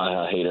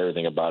 I hate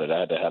everything about it. I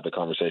had to have the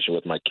conversation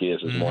with my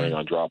kids this morning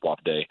on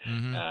drop-off day.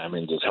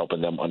 Just helping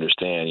them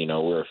understand,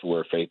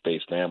 we're a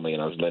faith-based family,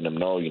 and I was letting them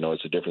know,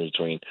 it's a difference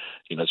between,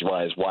 it's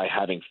why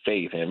having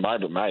faith, and in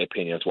my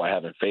opinion, it's why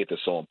having faith is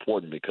so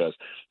important, because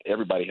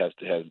everybody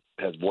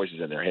has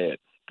voices in their head.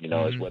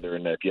 It's whether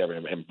and if you ever,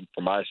 and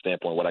from my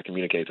standpoint, what I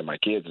communicate to my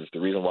kids is the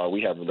reason why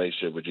we have a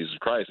relationship with Jesus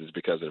Christ is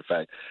because of the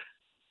fact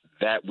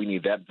that we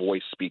need that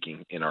voice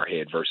speaking in our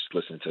head versus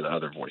listening to the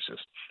other voices.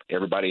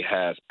 Everybody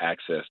has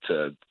access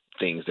to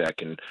things that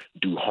can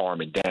do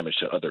harm and damage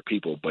to other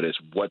people, but it's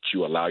what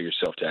you allow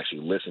yourself to actually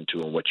listen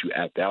to and what you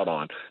act out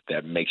on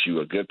that makes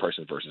you a good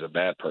person versus a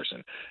bad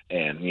person.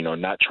 And,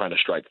 not trying to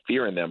strike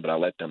fear in them, but I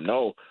let them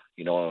know,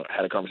 I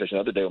had a conversation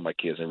the other day with my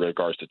kids in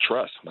regards to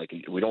trust. Like,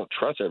 we don't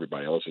trust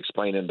everybody. I was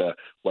explaining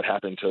what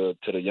happened to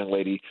the young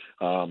lady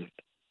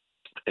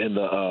in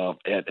the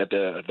at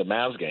the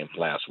Mavs game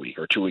last week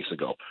or 2 weeks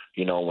ago,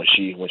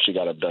 when she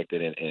got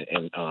abducted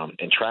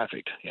and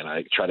trafficked. And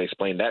I try to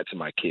explain that to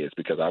my kids,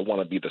 because I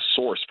want to be the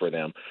source for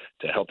them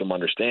to help them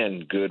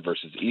understand good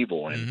versus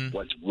evil and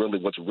what's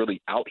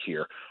really out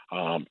here,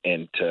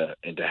 and to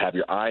have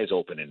your eyes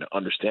open and to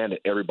understand that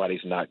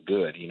everybody's not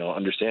good.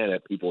 Understand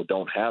that people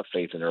don't have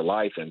faith in their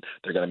life and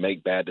they're going to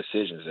make bad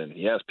decisions. And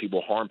yes,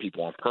 people harm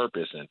people on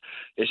purpose, and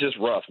it's just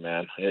rough,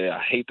 man.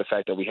 I hate the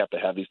fact that we have to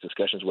have these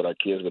discussions with our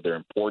kids, but they're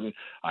important.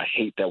 I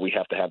hate that we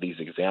have to have these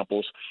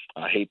examples.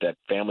 I hate that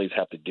families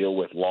have to deal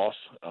with loss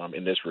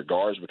in this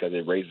regards, because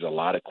it raises a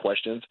lot of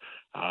questions,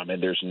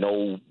 and there's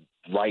no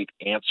right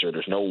answer.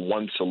 There's no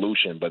one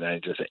solution, but I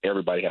just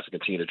everybody has to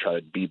continue to try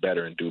to be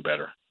better and do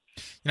better.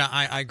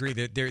 I agree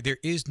that there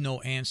is no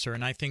answer,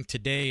 and I think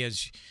today,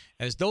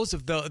 as those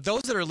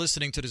that are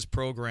listening to this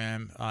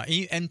program,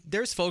 and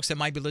there's folks that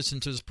might be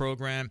listening to this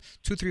program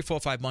 2, 3, 4,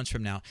 5 months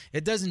from now,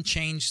 it doesn't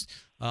change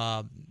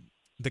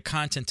the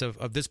content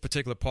of this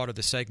particular part of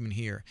the segment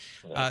here.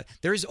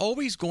 There is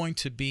always going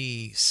to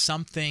be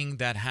something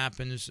that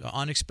happens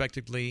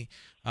unexpectedly,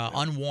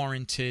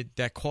 unwarranted,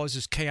 that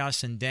causes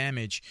chaos and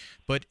damage.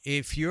 But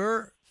if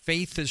your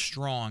faith is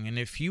strong and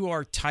if you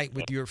are tight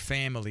with your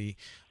family,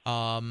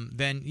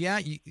 then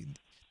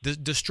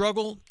the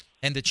struggle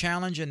and the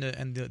challenge and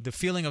the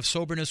feeling of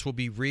soberness will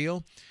be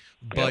real,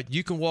 but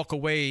you can walk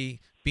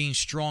away being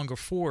stronger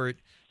for it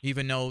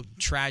even though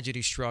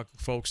tragedy struck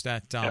folks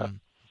that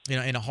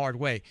in a hard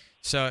way.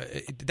 So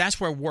that's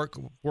where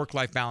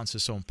work-life balance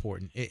is so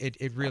important.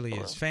 It really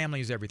is. Family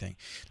is everything.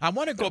 I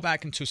want to go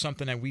back into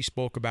something that we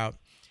spoke about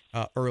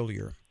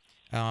earlier.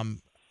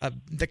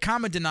 The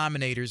common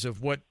denominators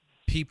of what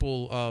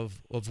people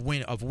of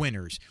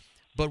winners.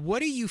 But what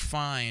do you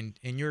find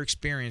in your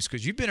experience?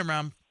 Because you've been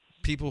around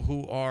people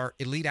who are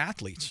elite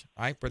athletes,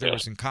 right? Whether it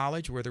was in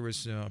college, whether it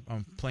was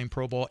playing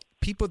pro ball,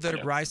 people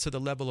that rise to the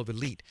level of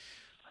elite.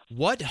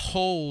 What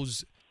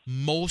holds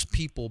most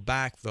people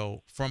back,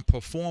 though, from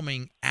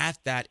performing at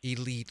that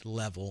elite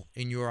level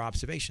in your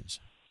observations?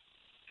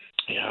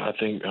 Yeah, I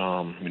think,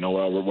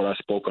 what I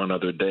spoke on the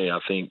other day, I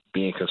think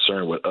being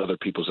concerned with other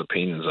people's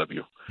opinions of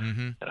you.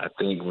 Mm-hmm. And I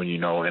think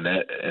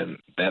and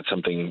that's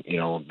something,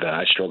 that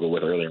I struggled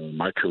with earlier in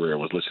my career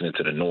was listening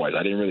to the noise.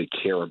 I didn't really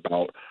care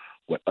about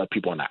what other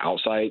people on the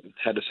outside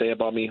had to say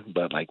about me,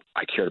 but I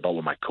cared about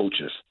what my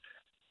coaches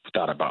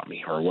thought about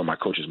me or what my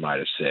coaches might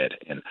have said.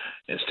 And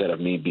instead of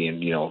me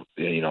being,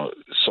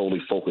 solely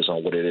focused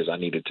on what it is I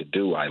needed to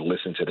do, I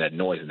listened to that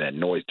noise, and that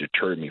noise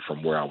deterred me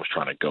from where I was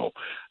trying to go.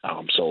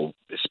 So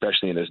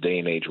especially in this day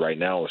and age right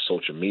now with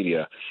social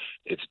media,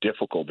 it's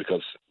difficult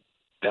because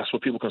that's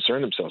what people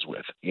concern themselves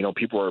with.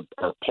 People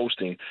are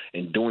posting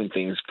and doing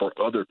things for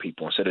other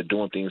people instead of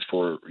doing things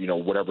for,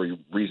 whatever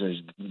reasons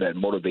that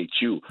motivate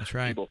you. That's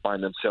right. People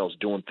find themselves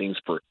doing things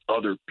for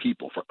other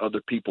people, for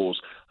other people's,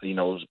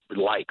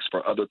 likes,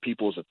 for other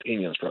people's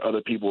opinions, for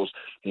other people's,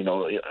 I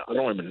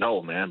don't even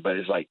know, man, but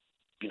it's like,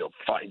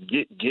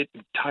 get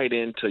tied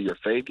into your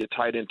faith, get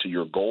tied into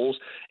your goals,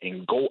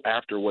 and go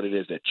after what it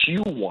is that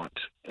you want,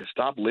 and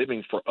stop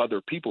living for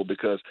other people,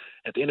 because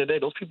at the end of the day,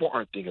 those people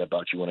aren't thinking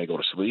about you when they go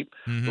to sleep.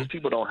 Mm-hmm. Those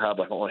people don't have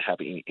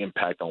any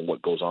impact on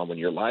what goes on in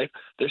your life.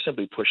 They're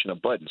simply pushing a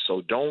button.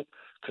 So don't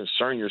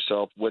concern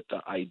yourself with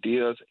the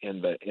ideas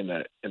and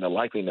the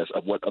likeliness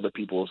of what other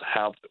people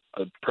have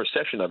a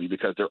perception of you,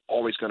 because they're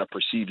always going to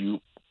perceive you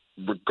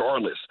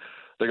regardless.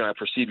 They're going to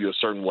perceive you a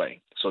certain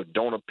way. So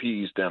don't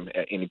appease them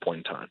at any point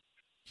in time.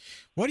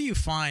 What do you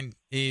find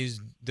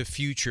is the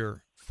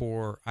future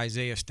for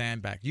Isaiah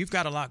Stanback? You've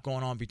got a lot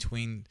going on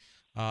between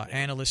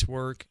analyst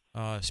work,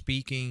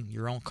 speaking,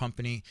 your own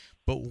company,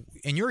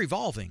 and you're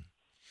evolving.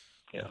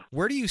 Yeah.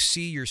 Where do you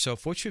see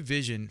yourself? What's your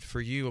vision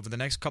for you over the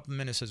next couple of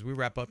minutes as we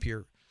wrap up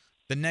here?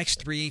 The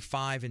next 3,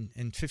 5,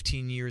 and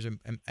 15 years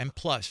and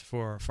plus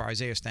for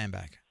Isaiah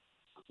Stanback?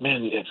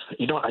 Man,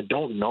 I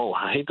don't know.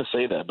 I hate to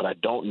say that, but I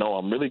don't know.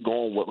 I'm really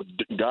going what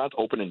God's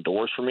opening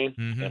doors for me,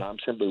 mm-hmm. and I'm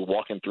simply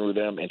walking through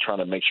them and trying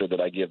to make sure that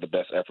I give the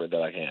best effort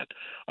that I can.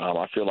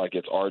 I feel like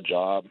it's our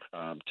job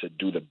to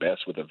do the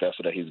best with the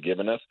vessel that He's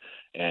given us,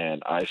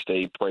 and I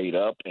stay prayed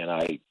up, and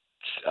I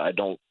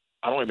don't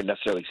even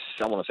necessarily,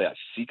 I want to say I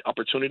seek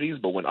opportunities,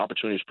 but when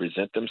opportunities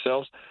present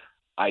themselves,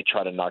 I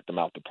try to knock them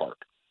out the park.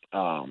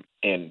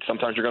 And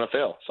sometimes you're going to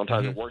fail.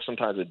 Sometimes mm-hmm. it works,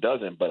 sometimes it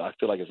doesn't. But I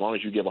feel like as long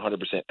as you give 100%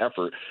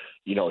 effort,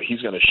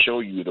 He's going to show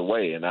you the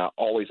way. And I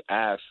always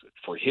ask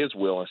for His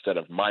will instead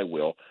of my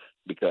will,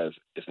 because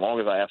as long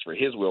as I ask for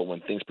His will,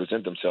 when things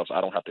present themselves,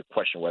 I don't have to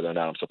question whether or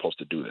not I'm supposed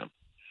to do them.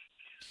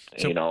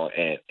 So,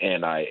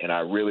 and I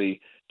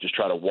really just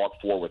try to walk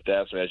forward with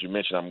that. So as you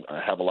mentioned,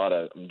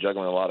 I'm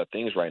juggling a lot of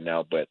things right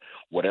now, but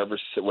whatever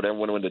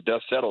when the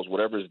dust settles,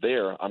 whatever's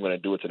there, I'm going to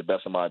do it to the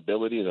best of my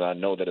abilities, and I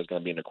know that it's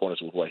going to be in accordance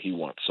with what He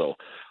wants. So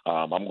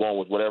I'm going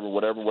with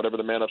whatever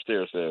the man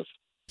upstairs says.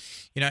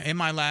 In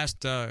my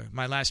last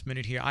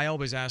minute here, I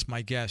always ask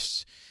my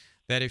guests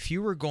that if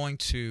you were going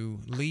to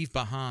leave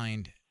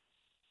behind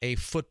a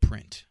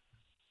footprint,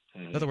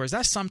 mm-hmm. in other words,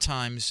 that's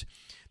sometimes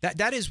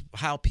that is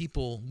how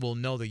people will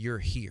know that you're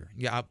here.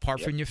 Yeah,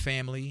 apart from your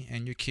family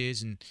and your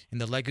kids and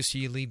the legacy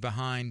you leave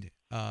behind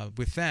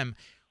with them,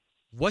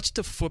 what's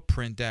the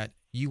footprint that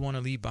you want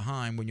to leave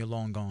behind when you're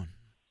long gone?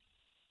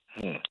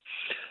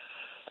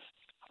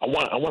 I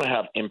want to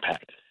have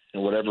impact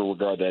in whatever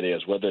regard that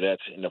is, whether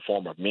that's in the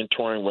form of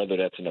mentoring, whether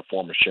that's in the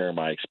form of sharing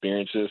my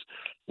experiences,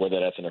 whether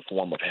that's in the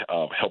form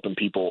of helping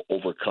people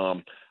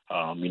overcome,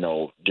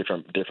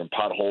 different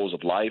potholes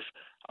of life.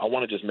 I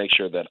want to just make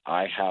sure that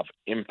I have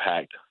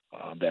impact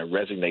that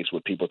resonates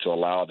with people to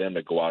allow them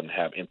to go out and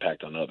have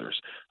impact on others.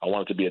 I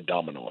want it to be a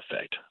domino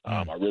effect.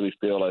 I really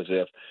feel as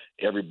if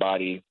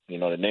everybody,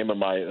 the name of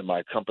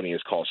my company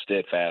is called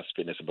Steadfast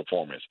Fitness and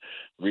Performance.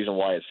 The reason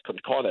why it's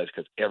called that is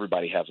because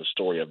everybody has a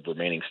story of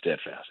remaining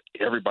steadfast.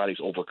 Everybody's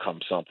overcome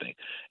something.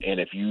 And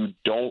if you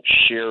don't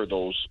share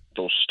those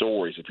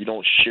stories, if you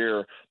don't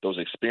share those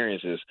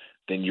experiences,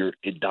 then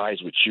it dies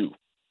with you.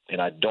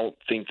 And I don't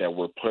think that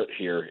we're put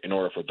here in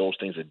order for those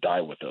things to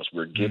die with us.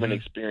 We're given mm-hmm.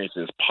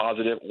 experiences,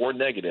 positive or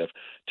negative,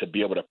 to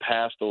be able to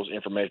pass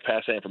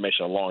that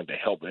information along to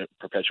help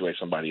perpetuate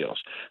somebody else,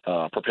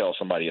 propel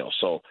somebody else.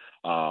 So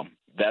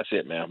that's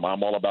it, man.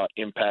 I'm all about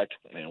impact,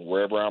 and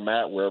wherever I'm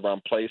at, wherever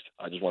I'm placed,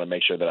 I just want to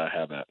make sure that I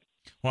have that.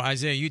 Well,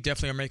 Isaiah, you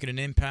definitely are making an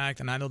impact,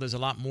 and I know there's a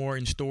lot more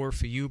in store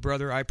for you,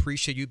 brother. I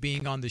appreciate you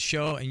being on the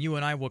show, and you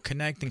and I will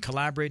connect and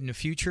collaborate in the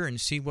future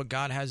and see what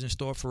God has in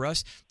store for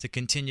us to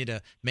continue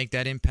to make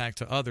that impact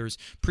to others.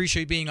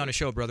 Appreciate you being on the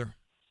show, brother.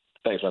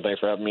 Thanks, man. Thanks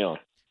for having me on.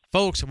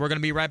 Folks, we're going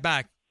to be right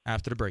back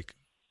after the break.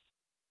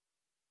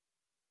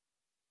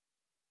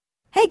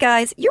 Hey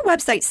guys, your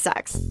website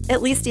sucks.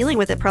 At least dealing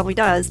with it probably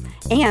does.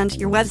 And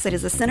your website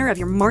is the center of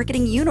your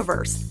marketing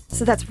universe.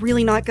 So that's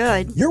really not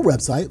good. Your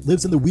website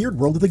lives in the weird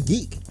world of the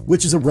geek,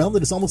 which is a realm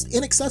that is almost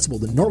inaccessible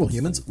to normal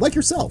humans like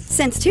yourself.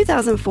 Since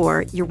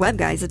 2004, your web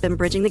guys have been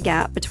bridging the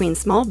gap between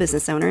small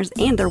business owners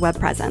and their web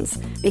presence.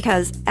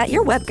 Because at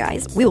Your Web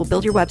Guys, we will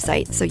build your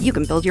website so you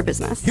can build your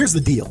business. Here's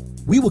the deal.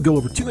 We will go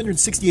over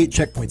 268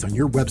 checkpoints on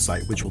your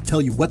website, which will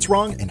tell you what's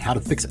wrong and how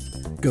to fix it.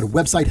 Go to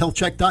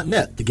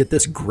websitehealthcheck.net to get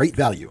this great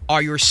value.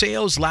 Are your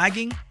sales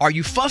lagging? Are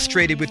you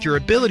frustrated with your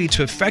ability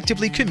to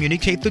effectively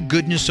communicate the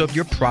goodness of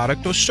your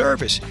product or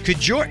service?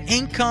 Could your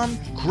income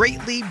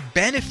greatly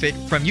benefit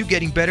from you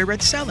getting better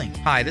at selling?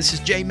 Hi, this is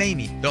Jay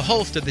Maymi, the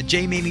host of the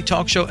Jay Maymi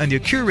Talk Show and the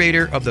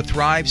curator of the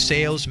Thrive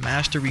Sales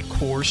Mastery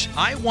course.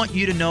 I want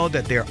you to know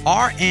that there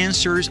are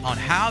answers on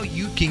how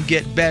you can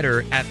get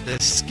better at the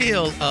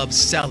skill of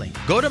selling.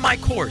 Go to my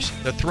course,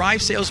 the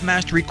Thrive Sales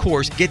Mastery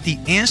course. Get the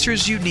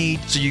answers you need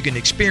so you can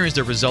experience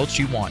the results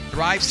you want.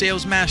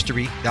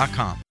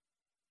 ThriveSalesMastery.com.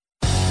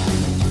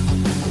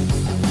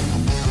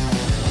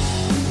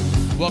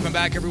 Welcome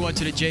back, everyone,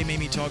 to the Jay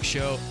Maymi Talk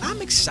Show.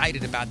 I'm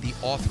excited about the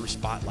author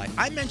spotlight.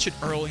 I mentioned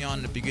early on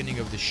in the beginning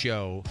of the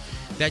show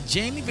that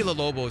Jamie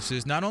Villalobos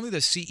is not only the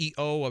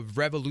CEO of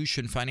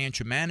Revolution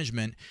Financial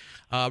Management,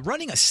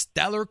 running a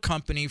stellar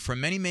company for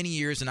many, many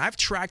years, and I've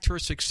tracked her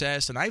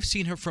success, and I've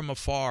seen her from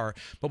afar.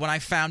 But when I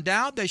found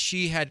out that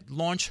she had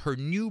launched her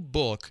new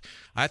book,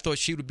 I thought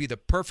she would be the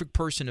perfect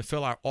person to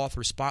fill our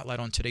author spotlight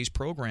on today's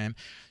program.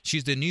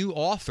 She's the new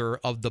author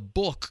of the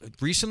book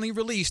recently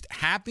released,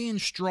 Happy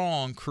and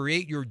Strong,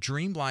 Create Your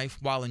Dream Life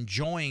While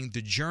Enjoying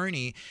the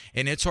Journey,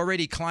 and it's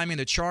already climbing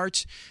the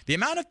charts. The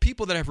amount of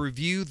people that have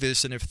reviewed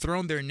this and have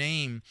thrown their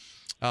name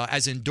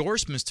as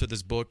endorsements to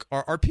this book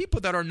are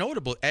people that are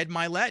notable. Ed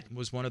Milet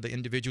was one of the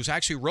individuals who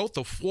actually wrote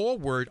the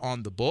foreword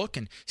on the book,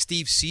 and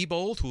Steve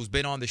Siebold, who's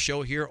been on the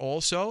show here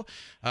also,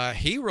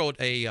 he wrote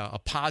a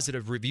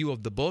positive review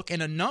of the book,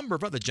 and a number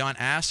of other. John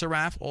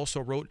Assaraf also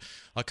wrote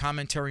a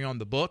commentary on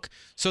the book.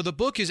 So the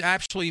book is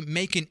actually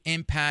making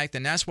impact,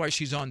 and that's why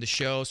she's on the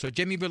show. So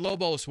Jamie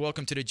Villalobos,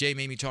 welcome to the Jay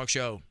Maymi Talk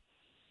Show.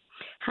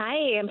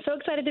 Hi, I'm so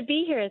excited to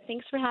be here.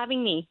 Thanks for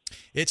having me.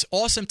 It's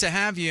awesome to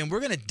have you, and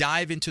we're going to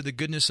dive into the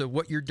goodness of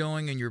what you're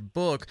doing in your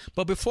book.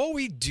 But before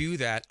we do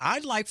that,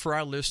 I'd like for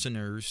our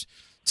listeners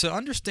to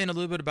understand a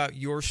little bit about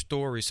your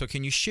story. So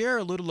can you share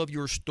a little of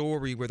your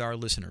story with our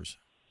listeners?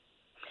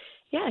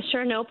 Yeah,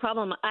 sure, no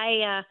problem.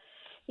 I've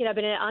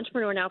been an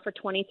entrepreneur now for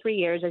 23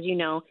 years, as you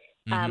know,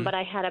 but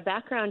I had a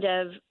background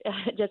of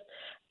just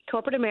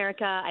corporate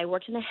America. I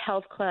worked in a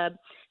health club.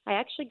 I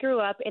actually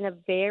grew up in a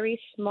very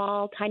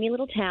small, tiny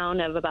little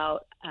town of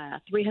about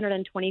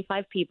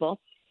 325 people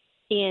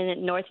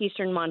in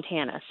northeastern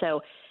Montana. So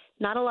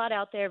not a lot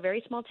out there,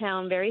 very small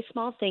town, very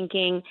small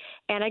thinking.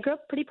 And I grew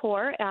up pretty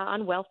poor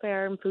on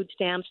welfare and food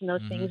stamps and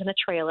those things in a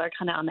trailer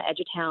kind of on the edge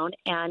of town.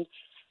 And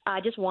I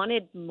just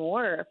wanted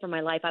more for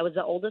my life. I was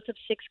the oldest of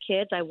 6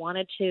 kids. I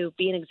wanted to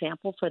be an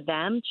example for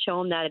them, show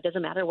them that it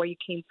doesn't matter where you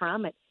came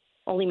from. It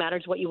only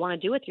matters what you want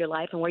to do with your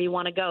life and where you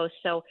want to go.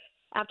 So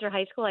after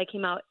high school, I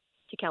came out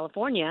to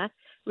California,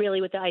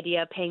 really with the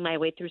idea of paying my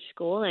way through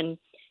school and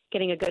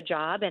getting a good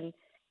job. And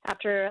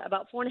after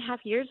about 4.5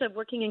 years of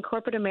working in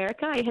corporate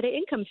America, I hit an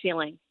income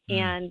ceiling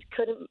and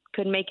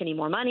couldn't make any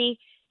more money,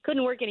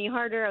 couldn't work any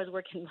harder. I was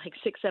working like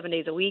 6-7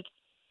 days a week.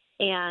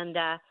 And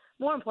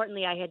more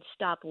importantly, I had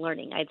stopped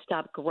learning. I had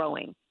stopped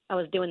growing. I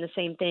was doing the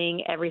same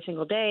thing every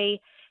single day,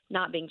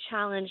 not being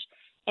challenged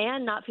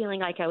and not feeling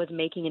like I was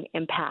making an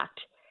impact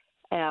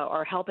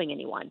or helping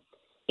anyone.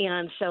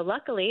 And so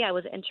luckily, I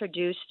was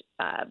introduced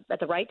at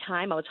the right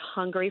time. I was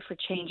hungry for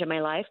change in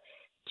my life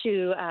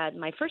to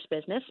my first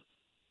business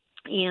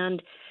and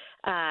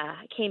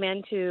came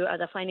into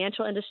the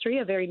financial industry,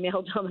 a very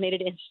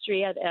male-dominated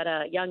industry at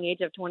a young age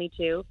of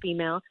 22,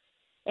 female,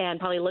 and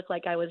probably looked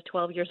like I was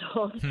 12 years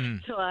old.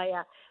 So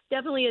I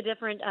definitely a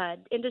different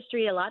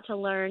industry, a lot to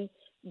learn.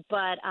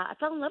 But I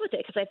fell in love with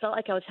it because I felt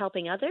like I was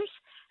helping others,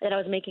 that I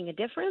was making a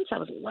difference. I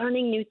was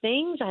learning new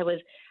things. I was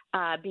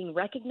being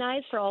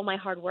recognized for all my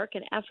hard work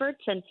and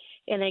efforts, and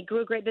I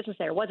grew a great business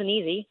there. It wasn't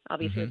easy,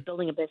 obviously, with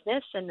building a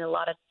business and a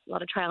lot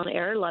of trial and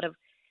error, a lot of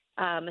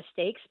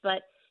mistakes.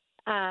 But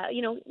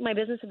my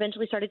business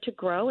eventually started to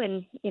grow,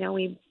 and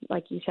we,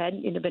 like you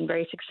said, have been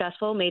very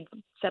successful. Made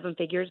 7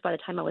 figures by the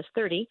time I was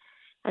 30,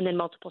 and then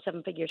multiple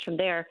 7 figures from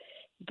there.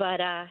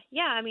 But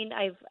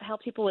I've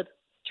helped people with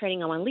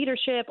training on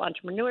leadership,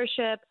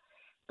 entrepreneurship,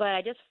 but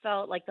I just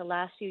felt like the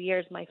last few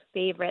years, my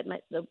favorite,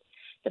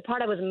 the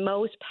part I was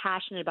most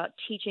passionate about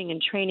teaching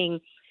and training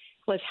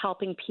was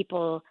helping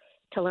people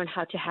to learn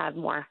how to have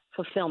more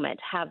fulfillment,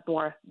 have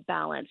more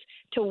balance,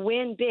 to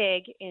win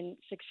big in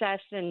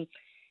success and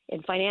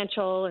in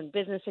financial and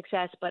business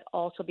success, but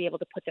also be able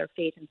to put their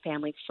faith and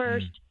family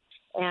first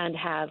and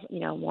have,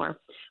 more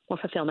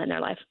fulfillment in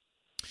their life.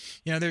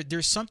 You know,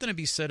 there's something to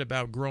be said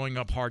about growing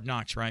up hard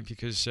knocks, right?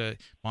 Because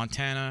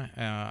Montana,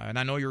 and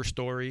I know your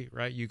story,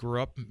 right? You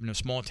grew up in a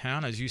small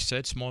town, as you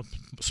said,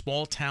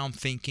 small town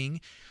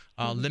thinking,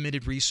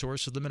 limited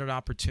resources, limited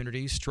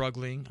opportunities,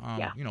 struggling,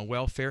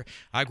 welfare.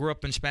 I grew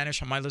up in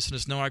Spanish. My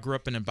listeners know I grew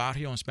up in a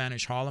barrio in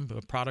Spanish Harlem,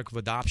 a product of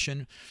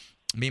adoption.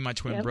 Me and my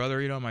twin brother,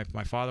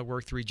 my father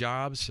worked 3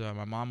 jobs.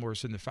 My mom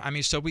was in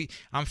the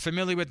I'm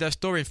familiar with that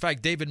story. In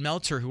fact, David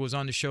Meltzer, who was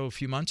on the show a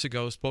few months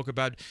ago, spoke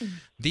about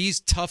these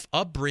tough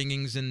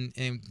upbringings,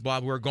 and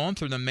while we're going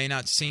through them, may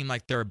not seem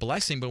like they're a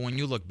blessing, but when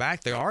you look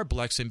back, they are a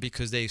blessing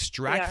because they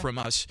extract from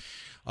us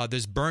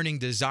this burning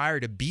desire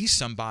to be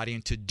somebody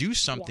and to do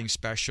something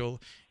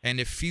special, and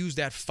to fuse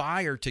that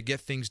fire to get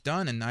things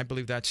done. And I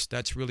believe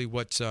that's really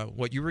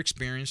what you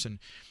experienced,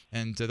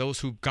 and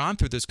those who've gone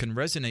through this can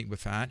resonate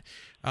with that.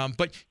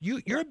 But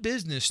your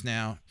business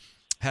now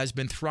has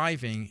been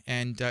thriving,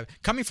 and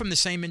coming from the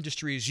same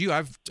industry as you,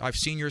 I've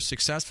seen your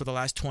success for the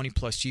last 20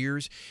 plus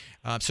years.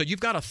 So you've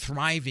got a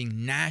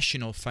thriving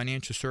national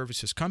financial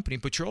services company,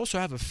 but you also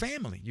have a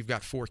family. You've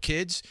got 4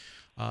 kids.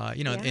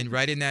 And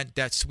right in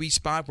that sweet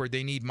spot where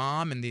they need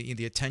mom and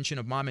the attention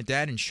of mom and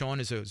dad. And Sean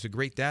is a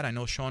great dad. I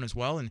know Sean as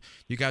well. And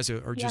you guys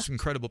are just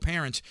incredible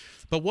parents.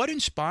 But what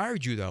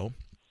inspired you, though,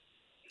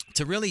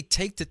 to really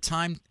take the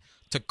time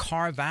to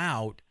carve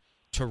out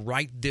to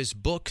write this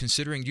book,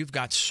 considering you've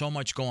got so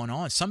much going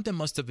on? Something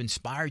must have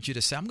inspired you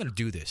to say, I'm going to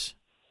do this.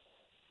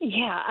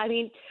 Yeah, I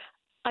mean,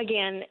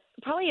 again,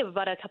 probably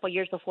about a couple of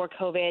years before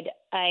COVID,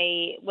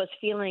 I was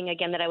feeling,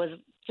 again, that I was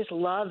just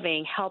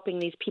loving helping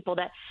these people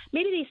that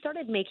maybe they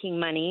started making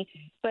money,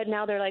 but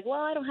now they're like,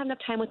 well, I don't have enough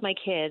time with my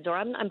kids, or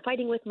I'm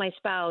fighting with my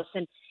spouse,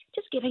 and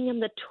just giving them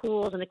the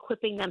tools and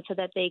equipping them so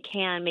that they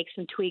can make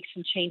some tweaks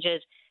and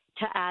changes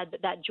to add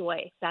that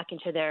joy back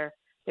into their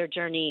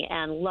journey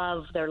and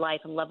love their life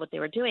and love what they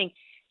were doing.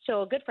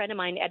 So a good friend of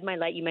mine, Ed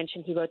Milet, you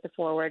mentioned he wrote the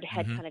foreword,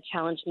 had kind of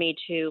challenged me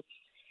to,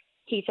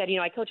 he said,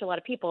 I coach a lot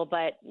of people,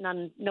 but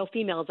no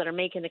females that are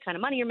making the kind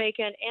of money you're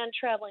making and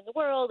traveling the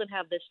world and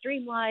have this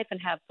dream life and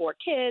have 4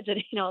 kids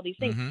and, all these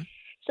things.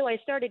 So I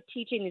started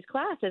teaching these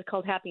classes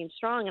called Happy and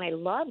Strong, and I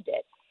loved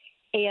it.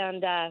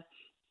 And,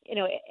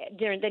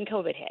 then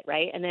COVID hit,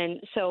 right? And then,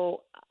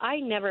 so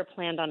I never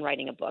planned on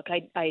writing a book.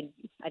 I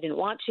didn't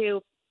want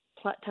to.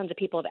 Tons of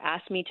people have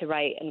asked me to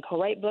write and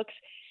co-write books,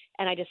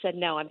 and I just said,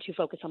 no, I'm too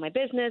focused on my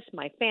business,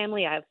 my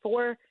family. I have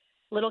 4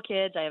 little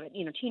kids. I have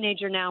a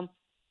teenager now.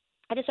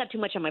 I just have too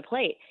much on my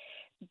plate.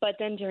 But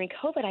then during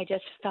COVID, I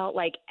just felt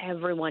like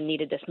everyone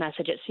needed this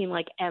message. It seemed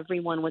like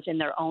everyone was in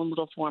their own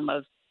little form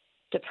of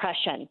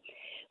depression.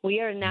 We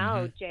are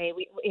now, Jay,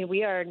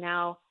 we are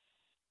now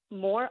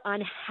more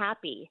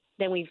unhappy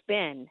than we've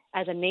been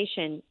as a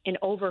nation in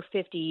over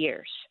 50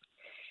 years.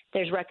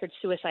 There's record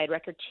suicide,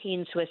 record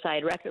teen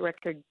suicide,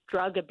 record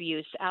drug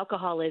abuse,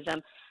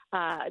 alcoholism,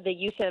 the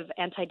use of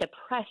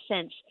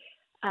antidepressants.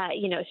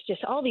 It's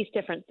just all these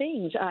different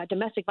things.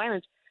 Domestic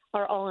violence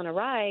are all on a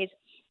rise,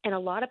 and a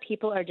lot of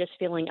people are just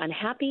feeling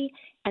unhappy,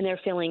 and they're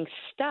feeling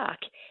stuck.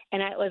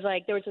 And it was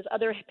like there was this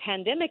other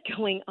pandemic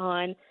going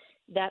on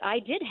that I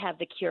did have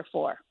the cure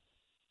for.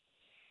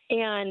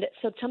 And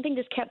so something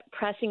just kept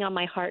pressing on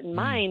my heart and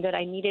mind that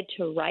I needed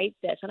to write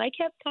this. And I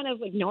kept kind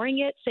of ignoring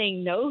it,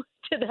 saying no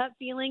to that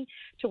feeling,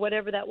 to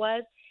whatever that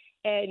was,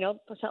 and,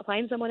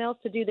 find someone else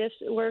to do this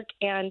work.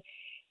 And,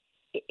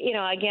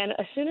 again,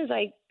 as soon as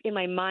I, in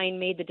my mind,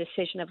 made the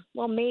decision of,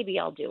 well, maybe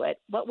I'll do it,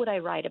 what would I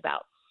write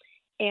about?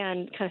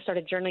 And kind of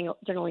started journaling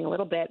a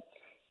little bit.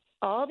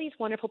 All these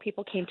wonderful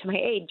people came to my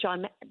aid.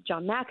 John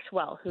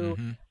Maxwell, who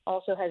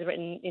also has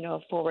written, a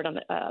forward on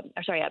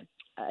an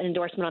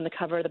endorsement on the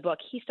cover of the book.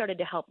 He started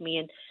to help me,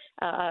 and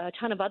a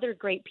ton of other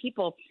great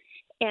people.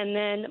 And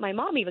then my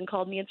mom even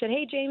called me and said,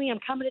 hey, Jamie, I'm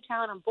coming to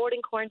town. I'm bored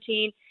in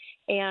quarantine,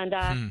 and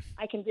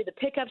I can do the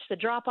pickups, the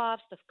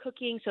drop-offs, the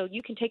cooking, so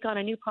you can take on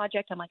a new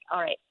project. I'm like, all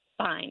right,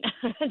 fine.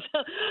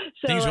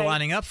 so things are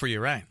lining up for you,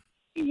 right?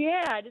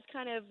 Yeah, just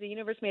kind of the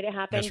universe made it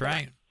happen. That's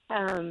right.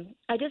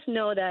 I just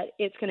know that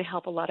it's going to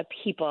help a lot of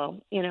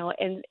people,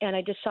 and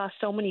I just saw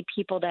so many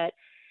people that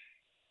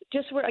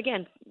just were,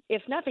 again,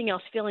 if nothing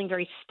else, feeling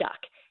very stuck,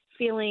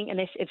 and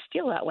it's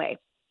still that way.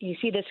 You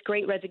see this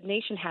great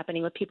resignation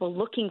happening with people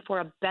looking for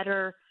a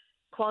better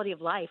quality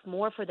of life,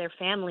 more for their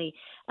family,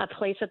 a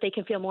place that they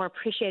can feel more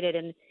appreciated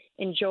and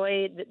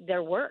enjoy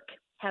their work,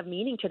 have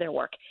meaning to their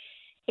work.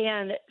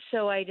 And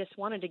so I just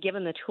wanted to give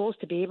them the tools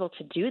to be able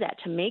to do that,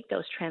 to make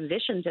those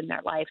transitions in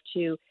their life,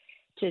 to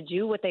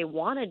do what they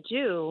want to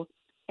do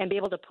and be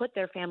able to put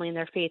their family and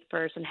their faith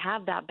first and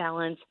have that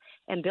balance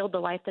and build the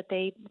life that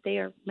they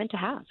are meant to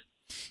have.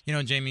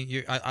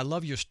 Jamie, I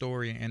love your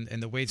story and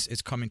the way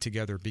it's coming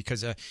together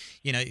because,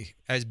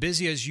 as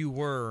busy as you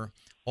were,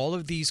 all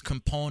of these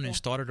components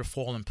started to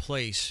fall in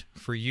place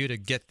for you to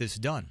get this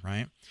done,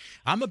 right?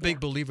 I'm a big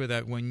believer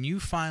that when you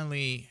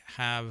finally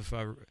have,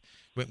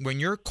 when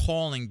your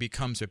calling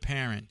becomes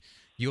apparent,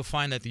 you'll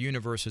find that the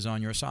universe is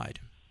on your side.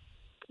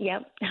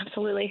 Yep,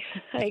 absolutely.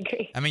 I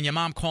agree. I mean, your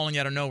mom calling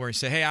you out of nowhere and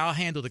say, hey, I'll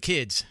handle the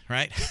kids,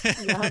 right?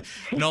 Yep.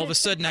 And all of a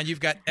sudden now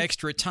you've got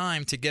extra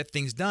time to get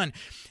things done.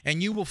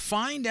 And you will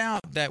find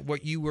out that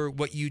what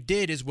you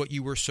did is what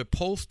you were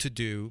supposed to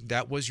do.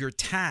 That was your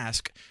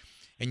task.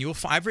 And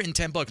I've written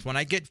 10 books. When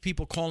I get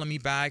people calling me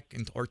back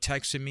or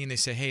texting me and they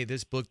say, hey,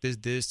 this book,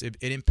 it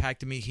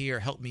impacted me here,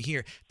 helped me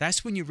here.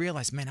 That's when you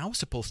realize, man, I was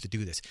supposed to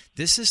do this.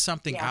 This is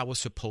something I was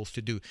supposed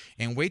to do.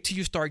 And wait till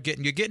you start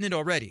you're getting it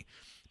already.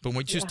 But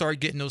once you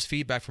start getting those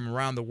feedback from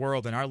around the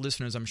world, and our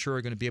listeners, I'm sure,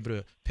 are going to be able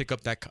to pick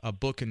up a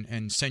book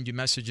and send you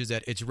messages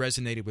that it's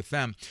resonated with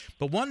them.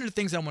 But one of the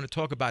things I want to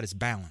talk about is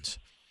balance.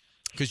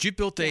 Because you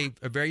built a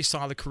very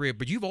solid career,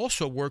 but you've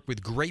also worked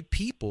with great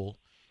people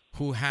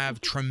who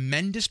have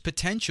tremendous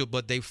potential,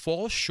 but they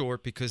fall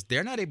short because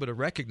they're not able to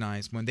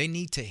recognize when they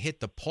need to hit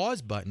the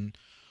pause button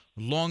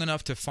long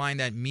enough to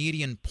find that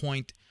median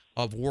point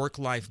of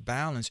work-life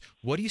balance.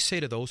 What do you say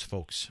to those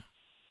folks?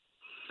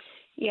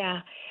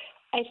 Yeah.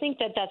 I think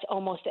that that's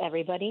almost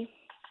everybody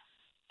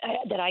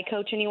that I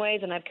coach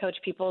anyways. And I've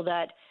coached people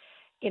that,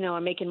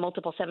 are making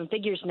multiple seven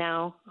figures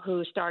now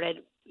who started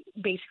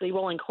basically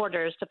rolling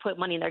quarters to put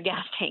money in their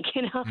gas tank,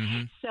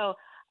 Mm-hmm. So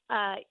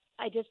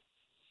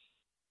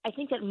I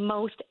think that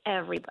most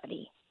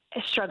everybody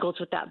struggles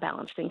with that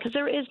balance thing because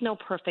there is no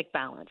perfect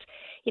balance.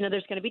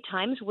 There's going to be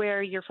times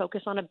where you're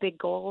focused on a big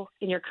goal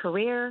in your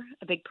career,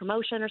 a big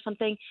promotion or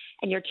something,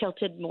 and you're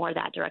tilted more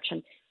that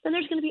direction. Then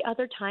there's going to be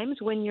other times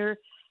when you're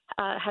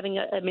having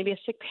maybe a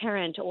sick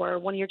parent or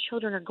one of your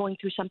children are going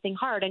through something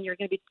hard and you're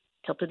going to be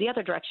tilted the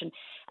other direction.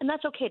 And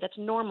that's okay. That's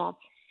normal.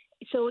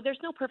 So there's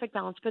no perfect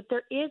balance, but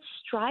there is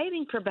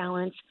striving for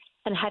balance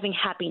and having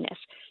happiness.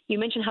 You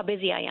mentioned how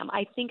busy I am.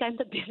 I think I'm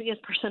the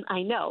busiest person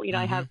I know.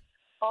 I have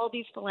all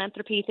these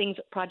philanthropy things,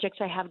 projects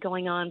I have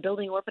going on,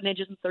 building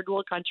orphanages in third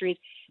world countries.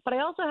 But I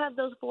also have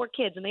those 4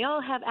 kids, and they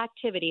all have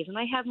activities, and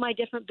I have my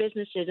different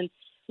businesses. And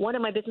one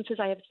of my businesses,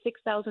 I have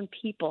 6,000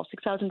 people,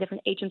 6,000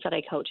 different agents that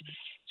I coach.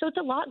 So it's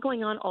a lot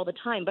going on all the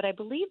time. But I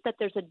believe that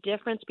there's a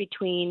difference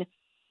between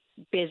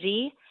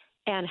busy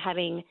and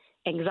having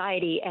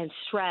anxiety and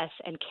stress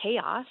and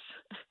chaos,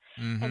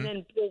 and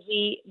then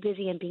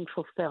busy and being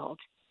fulfilled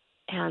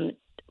and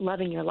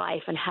loving your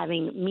life and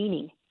having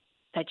meaning,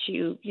 that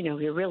you're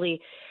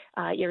really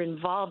you're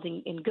involved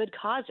in good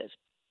causes.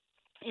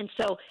 And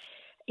so,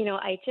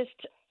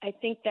 I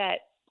think that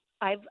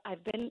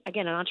I've been,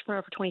 again, an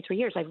entrepreneur for 23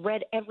 years. I've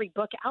read every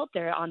book out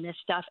there on this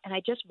stuff, and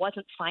I just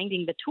wasn't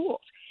finding the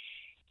tools.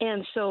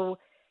 And so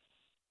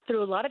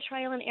through a lot of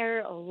trial and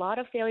error, a lot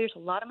of failures, a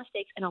lot of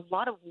mistakes, and a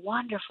lot of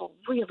wonderful,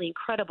 really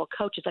incredible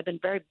coaches, I've been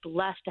very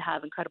blessed to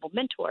have incredible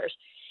mentors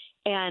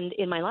and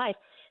in my life,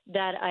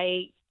 that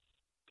I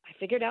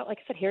figured out, like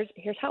I said, here's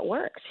how it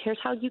works. Here's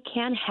how you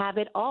can have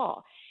it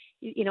all.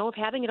 If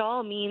having it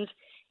all means,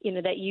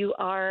 that you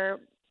are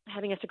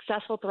having a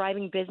successful,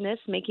 thriving business,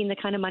 making the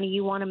kind of money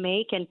you want to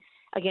make, and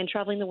again,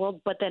 traveling the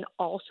world, but then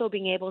also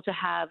being able to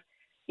have,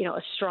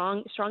 a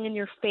strong in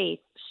your faith,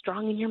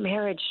 strong in your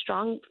marriage,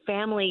 strong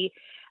family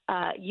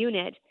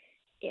unit,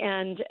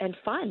 and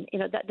fun,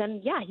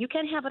 then you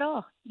can have it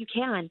all. You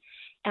can.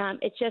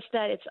 It's just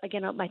that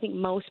I think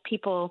most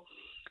people,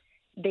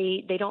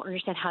 they don't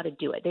understand how to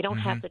do it. They don't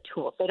have the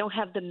tools. They don't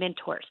have the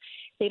mentors.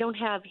 They don't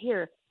have,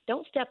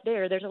 don't step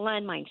there. There's a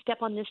landmine. Step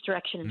on this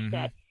direction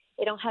instead.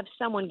 They don't have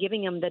someone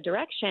giving them the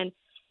direction.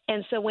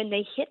 And so when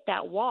they hit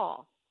that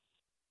wall,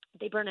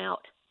 they burn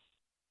out.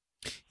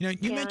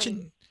 You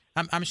mentioned,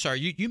 I'm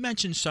sorry, you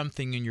mentioned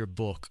something in your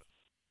book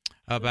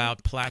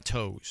about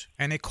plateaus.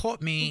 And it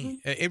caught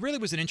me, it really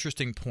was an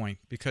interesting point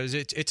because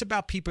it's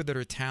about people that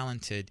are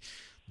talented,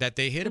 that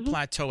they hit a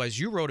plateau, as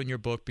you wrote in your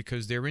book,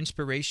 because their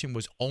inspiration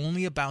was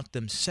only about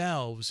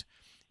themselves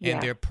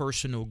and their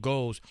personal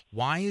goals.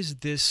 Why is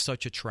this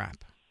such a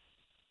trap?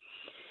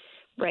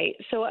 Right.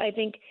 So I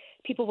think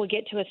people will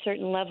get to a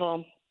certain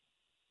level.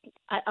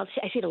 I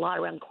see it a lot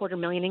around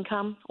 $250,000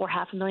 income or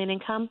 $500,000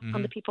 income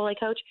on the people I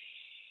coach,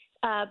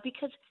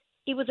 because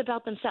it was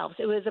about themselves.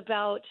 It was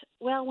about,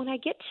 well, when I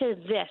get to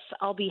this,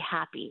 I'll be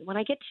happy. When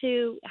I get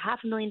to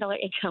 $500,000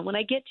 income, when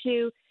I get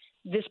to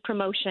this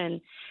promotion,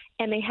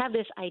 and they have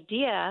this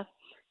idea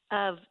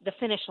of the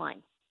finish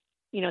line,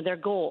 their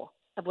goal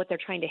of what they're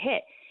trying to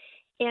hit.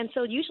 And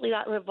so usually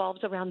that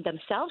revolves around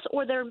themselves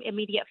or their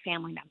immediate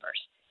family members,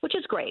 which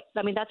is great.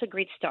 I mean, that's a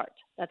great start.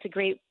 That's a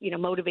great,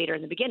 motivator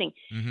in the beginning.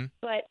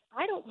 But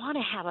I don't want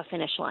to have a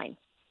finish line,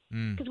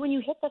 because when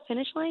you hit the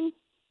finish line,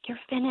 you're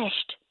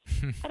finished.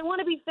 I don't want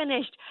to be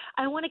finished.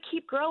 I want to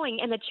keep growing.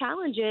 And the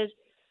challenge is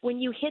when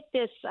you hit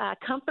this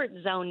comfort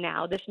zone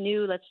now, this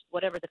new,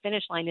 whatever the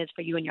finish line is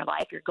for you in your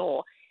life, your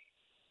goal,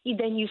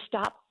 then you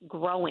stop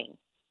growing.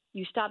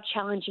 You stop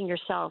challenging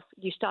yourself.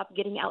 You stop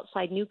getting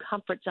outside new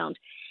comfort zones.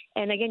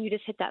 And again, you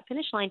just hit that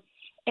finish line.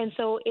 And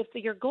so if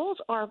your goals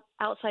are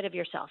outside of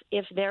yourself,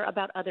 if they're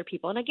about other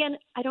people, and again,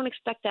 I don't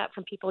expect that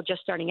from people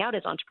just starting out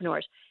as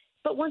entrepreneurs,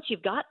 but once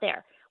you've got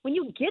there, when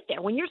you get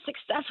there, when you're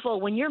successful,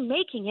 when you're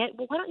making it,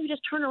 well, why don't you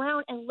just turn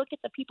around and look at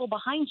the people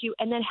behind you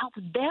and then help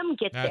them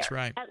get there? That's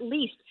right. At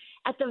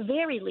the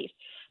very least.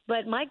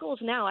 But my goals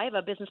now, I have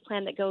a business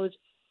plan that goes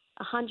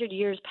 100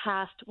 years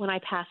past when I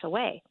pass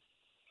away.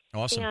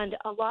 Awesome. And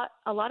a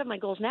lot of my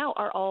goals now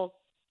are all,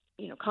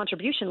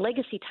 contribution,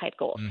 legacy type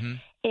goals. Mm-hmm.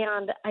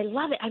 And I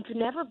love it. I've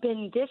never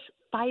been this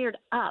fired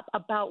up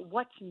about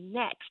what's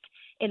next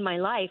in my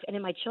life and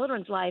in my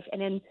children's life and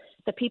in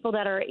the people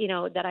that are,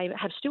 that I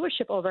have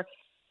stewardship over,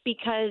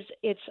 because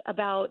it's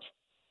about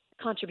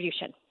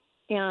contribution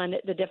and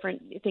the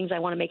different things I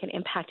want to make an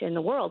impact in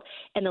the world,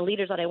 and the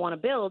leaders that I want to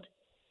build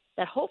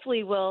that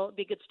hopefully will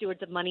be good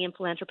stewards of money and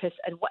philanthropists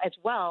as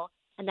well,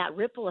 and that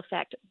ripple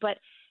effect. But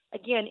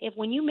again,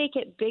 when you make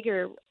it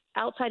bigger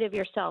outside of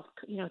yourself,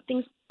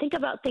 think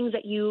about things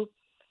that you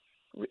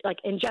like,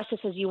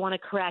 injustices you want to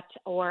correct,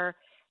 or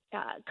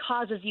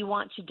causes you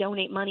want to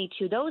donate money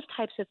to, those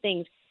types of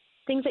things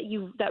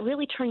that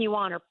really turn you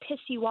on or piss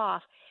you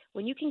off.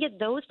 When you can get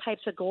those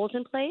types of goals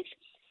in place,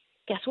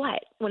 guess what?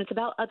 When it's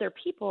about other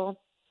people,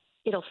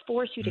 it'll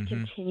force you to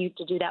continue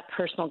to do that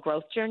personal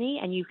growth journey,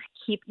 and you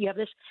have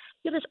this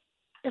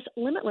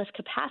limitless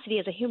capacity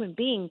as a human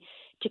being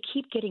to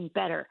keep getting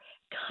better,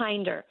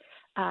 kinder,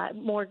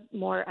 more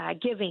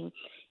giving,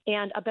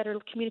 and a better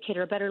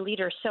communicator, a better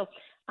leader. So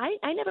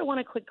I never want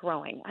to quit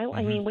growing.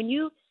 I mean,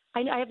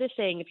 I have this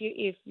saying: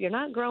 if you're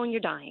not growing,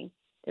 you're dying.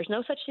 There's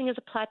no such thing as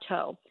a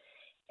plateau.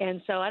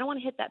 And so I don't want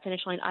to hit that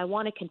finish line. I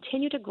want to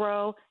continue to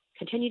grow,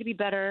 continue to be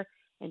better,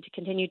 and to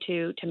continue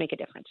to make a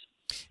difference.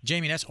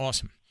 Jamie, that's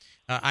awesome.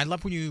 I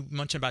love when you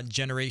mentioned about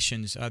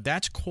generations.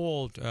 That's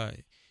called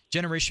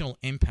generational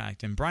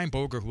impact. And Brian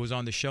Boger, who was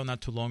on the show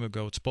not too long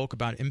ago, spoke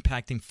about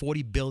impacting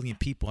 40 billion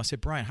people. I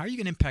said, Brian, how are you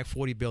going to impact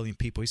 40 billion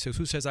people? He says,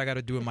 who says I got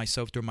to do it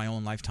myself during my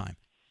own lifetime?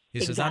 He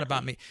says, it's not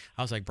about me.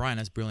 I was like, Brian,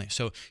 that's brilliant.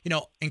 So,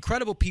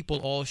 incredible people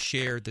all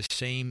share the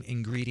same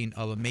ingredient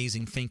of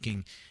amazing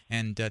thinking,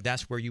 and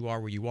that's where you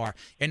are.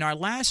 In our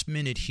last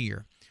minute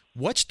here,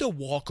 what's the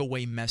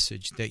walk-away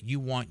message that you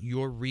want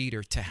your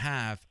reader to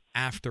have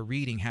after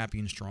reading Happy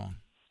and Strong?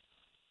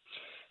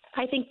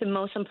 I think the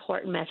most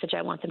important message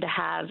I want them to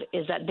have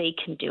is that they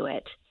can do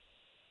it.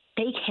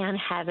 They can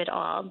have it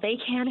all. They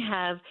can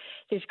have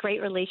these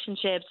great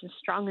relationships and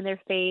strong in their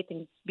faith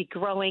and be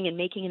growing and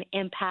making an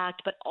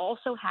impact, but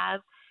also have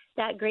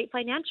that great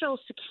financial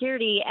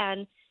security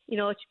and,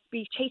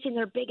 be chasing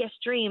their biggest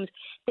dreams.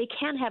 They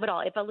can have it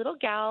all. If a little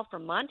gal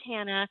from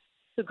Montana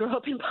who grew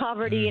up in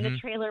poverty in a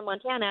trailer in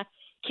Montana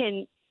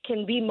can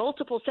be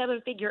multiple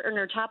seven-figure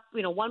earner, top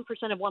 1%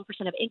 of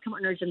 1% of income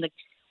earners in the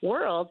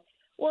world,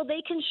 well,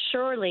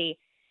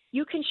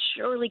 you can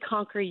surely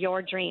conquer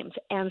your dreams.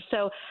 And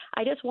so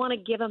I just want to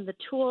give them the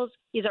tools.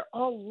 These are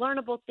all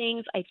learnable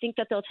things. I think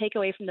that they'll take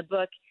away from the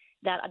book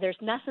that there's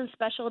nothing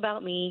special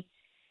about me.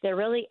 There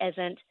really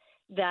isn't,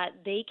 that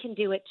they can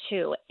do it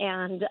too.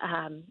 And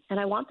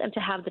I want them to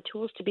have the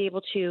tools to be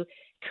able to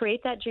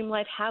create that dream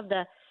life,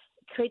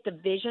 create the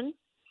vision,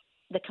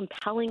 the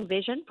compelling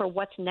vision for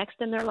what's next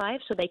in their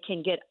life, so they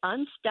can get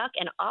unstuck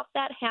and off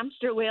that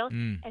hamster wheel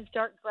and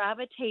start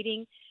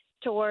gravitating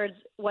towards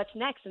what's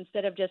next,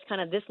 instead of just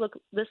kind of this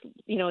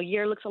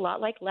year looks a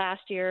lot like last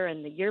year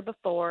and the year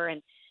before,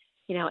 and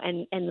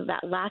that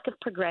lack of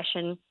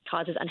progression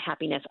causes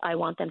unhappiness. I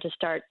want them to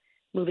start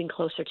moving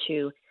closer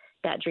to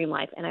that dream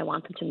life, and I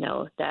want them to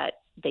know that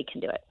they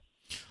can do it.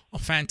 Well,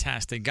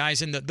 fantastic.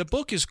 Guys, and the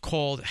book is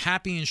called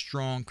Happy and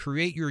Strong,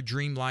 Create Your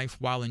Dream Life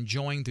While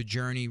Enjoying the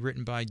Journey,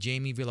 written by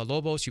Jamie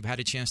Villalobos. You've had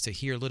a chance to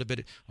hear a little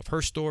bit of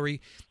her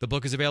story. The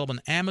book is available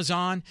on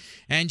Amazon.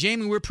 And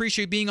Jamie, we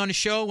appreciate being on the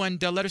show,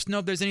 and let us know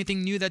if there's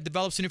anything new that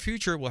develops in the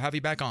future. We'll have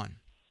you back on.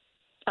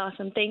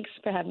 Awesome. Thanks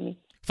for having me.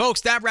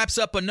 Folks, that wraps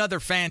up another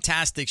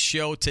fantastic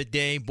show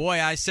today.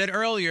 Boy, I said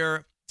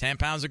earlier, 10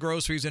 pounds of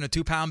groceries in a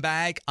 2-pound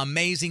bag.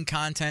 Amazing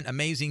content,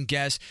 amazing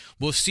guests.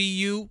 We'll see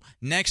you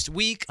next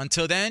week.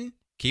 Until then,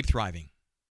 keep thriving.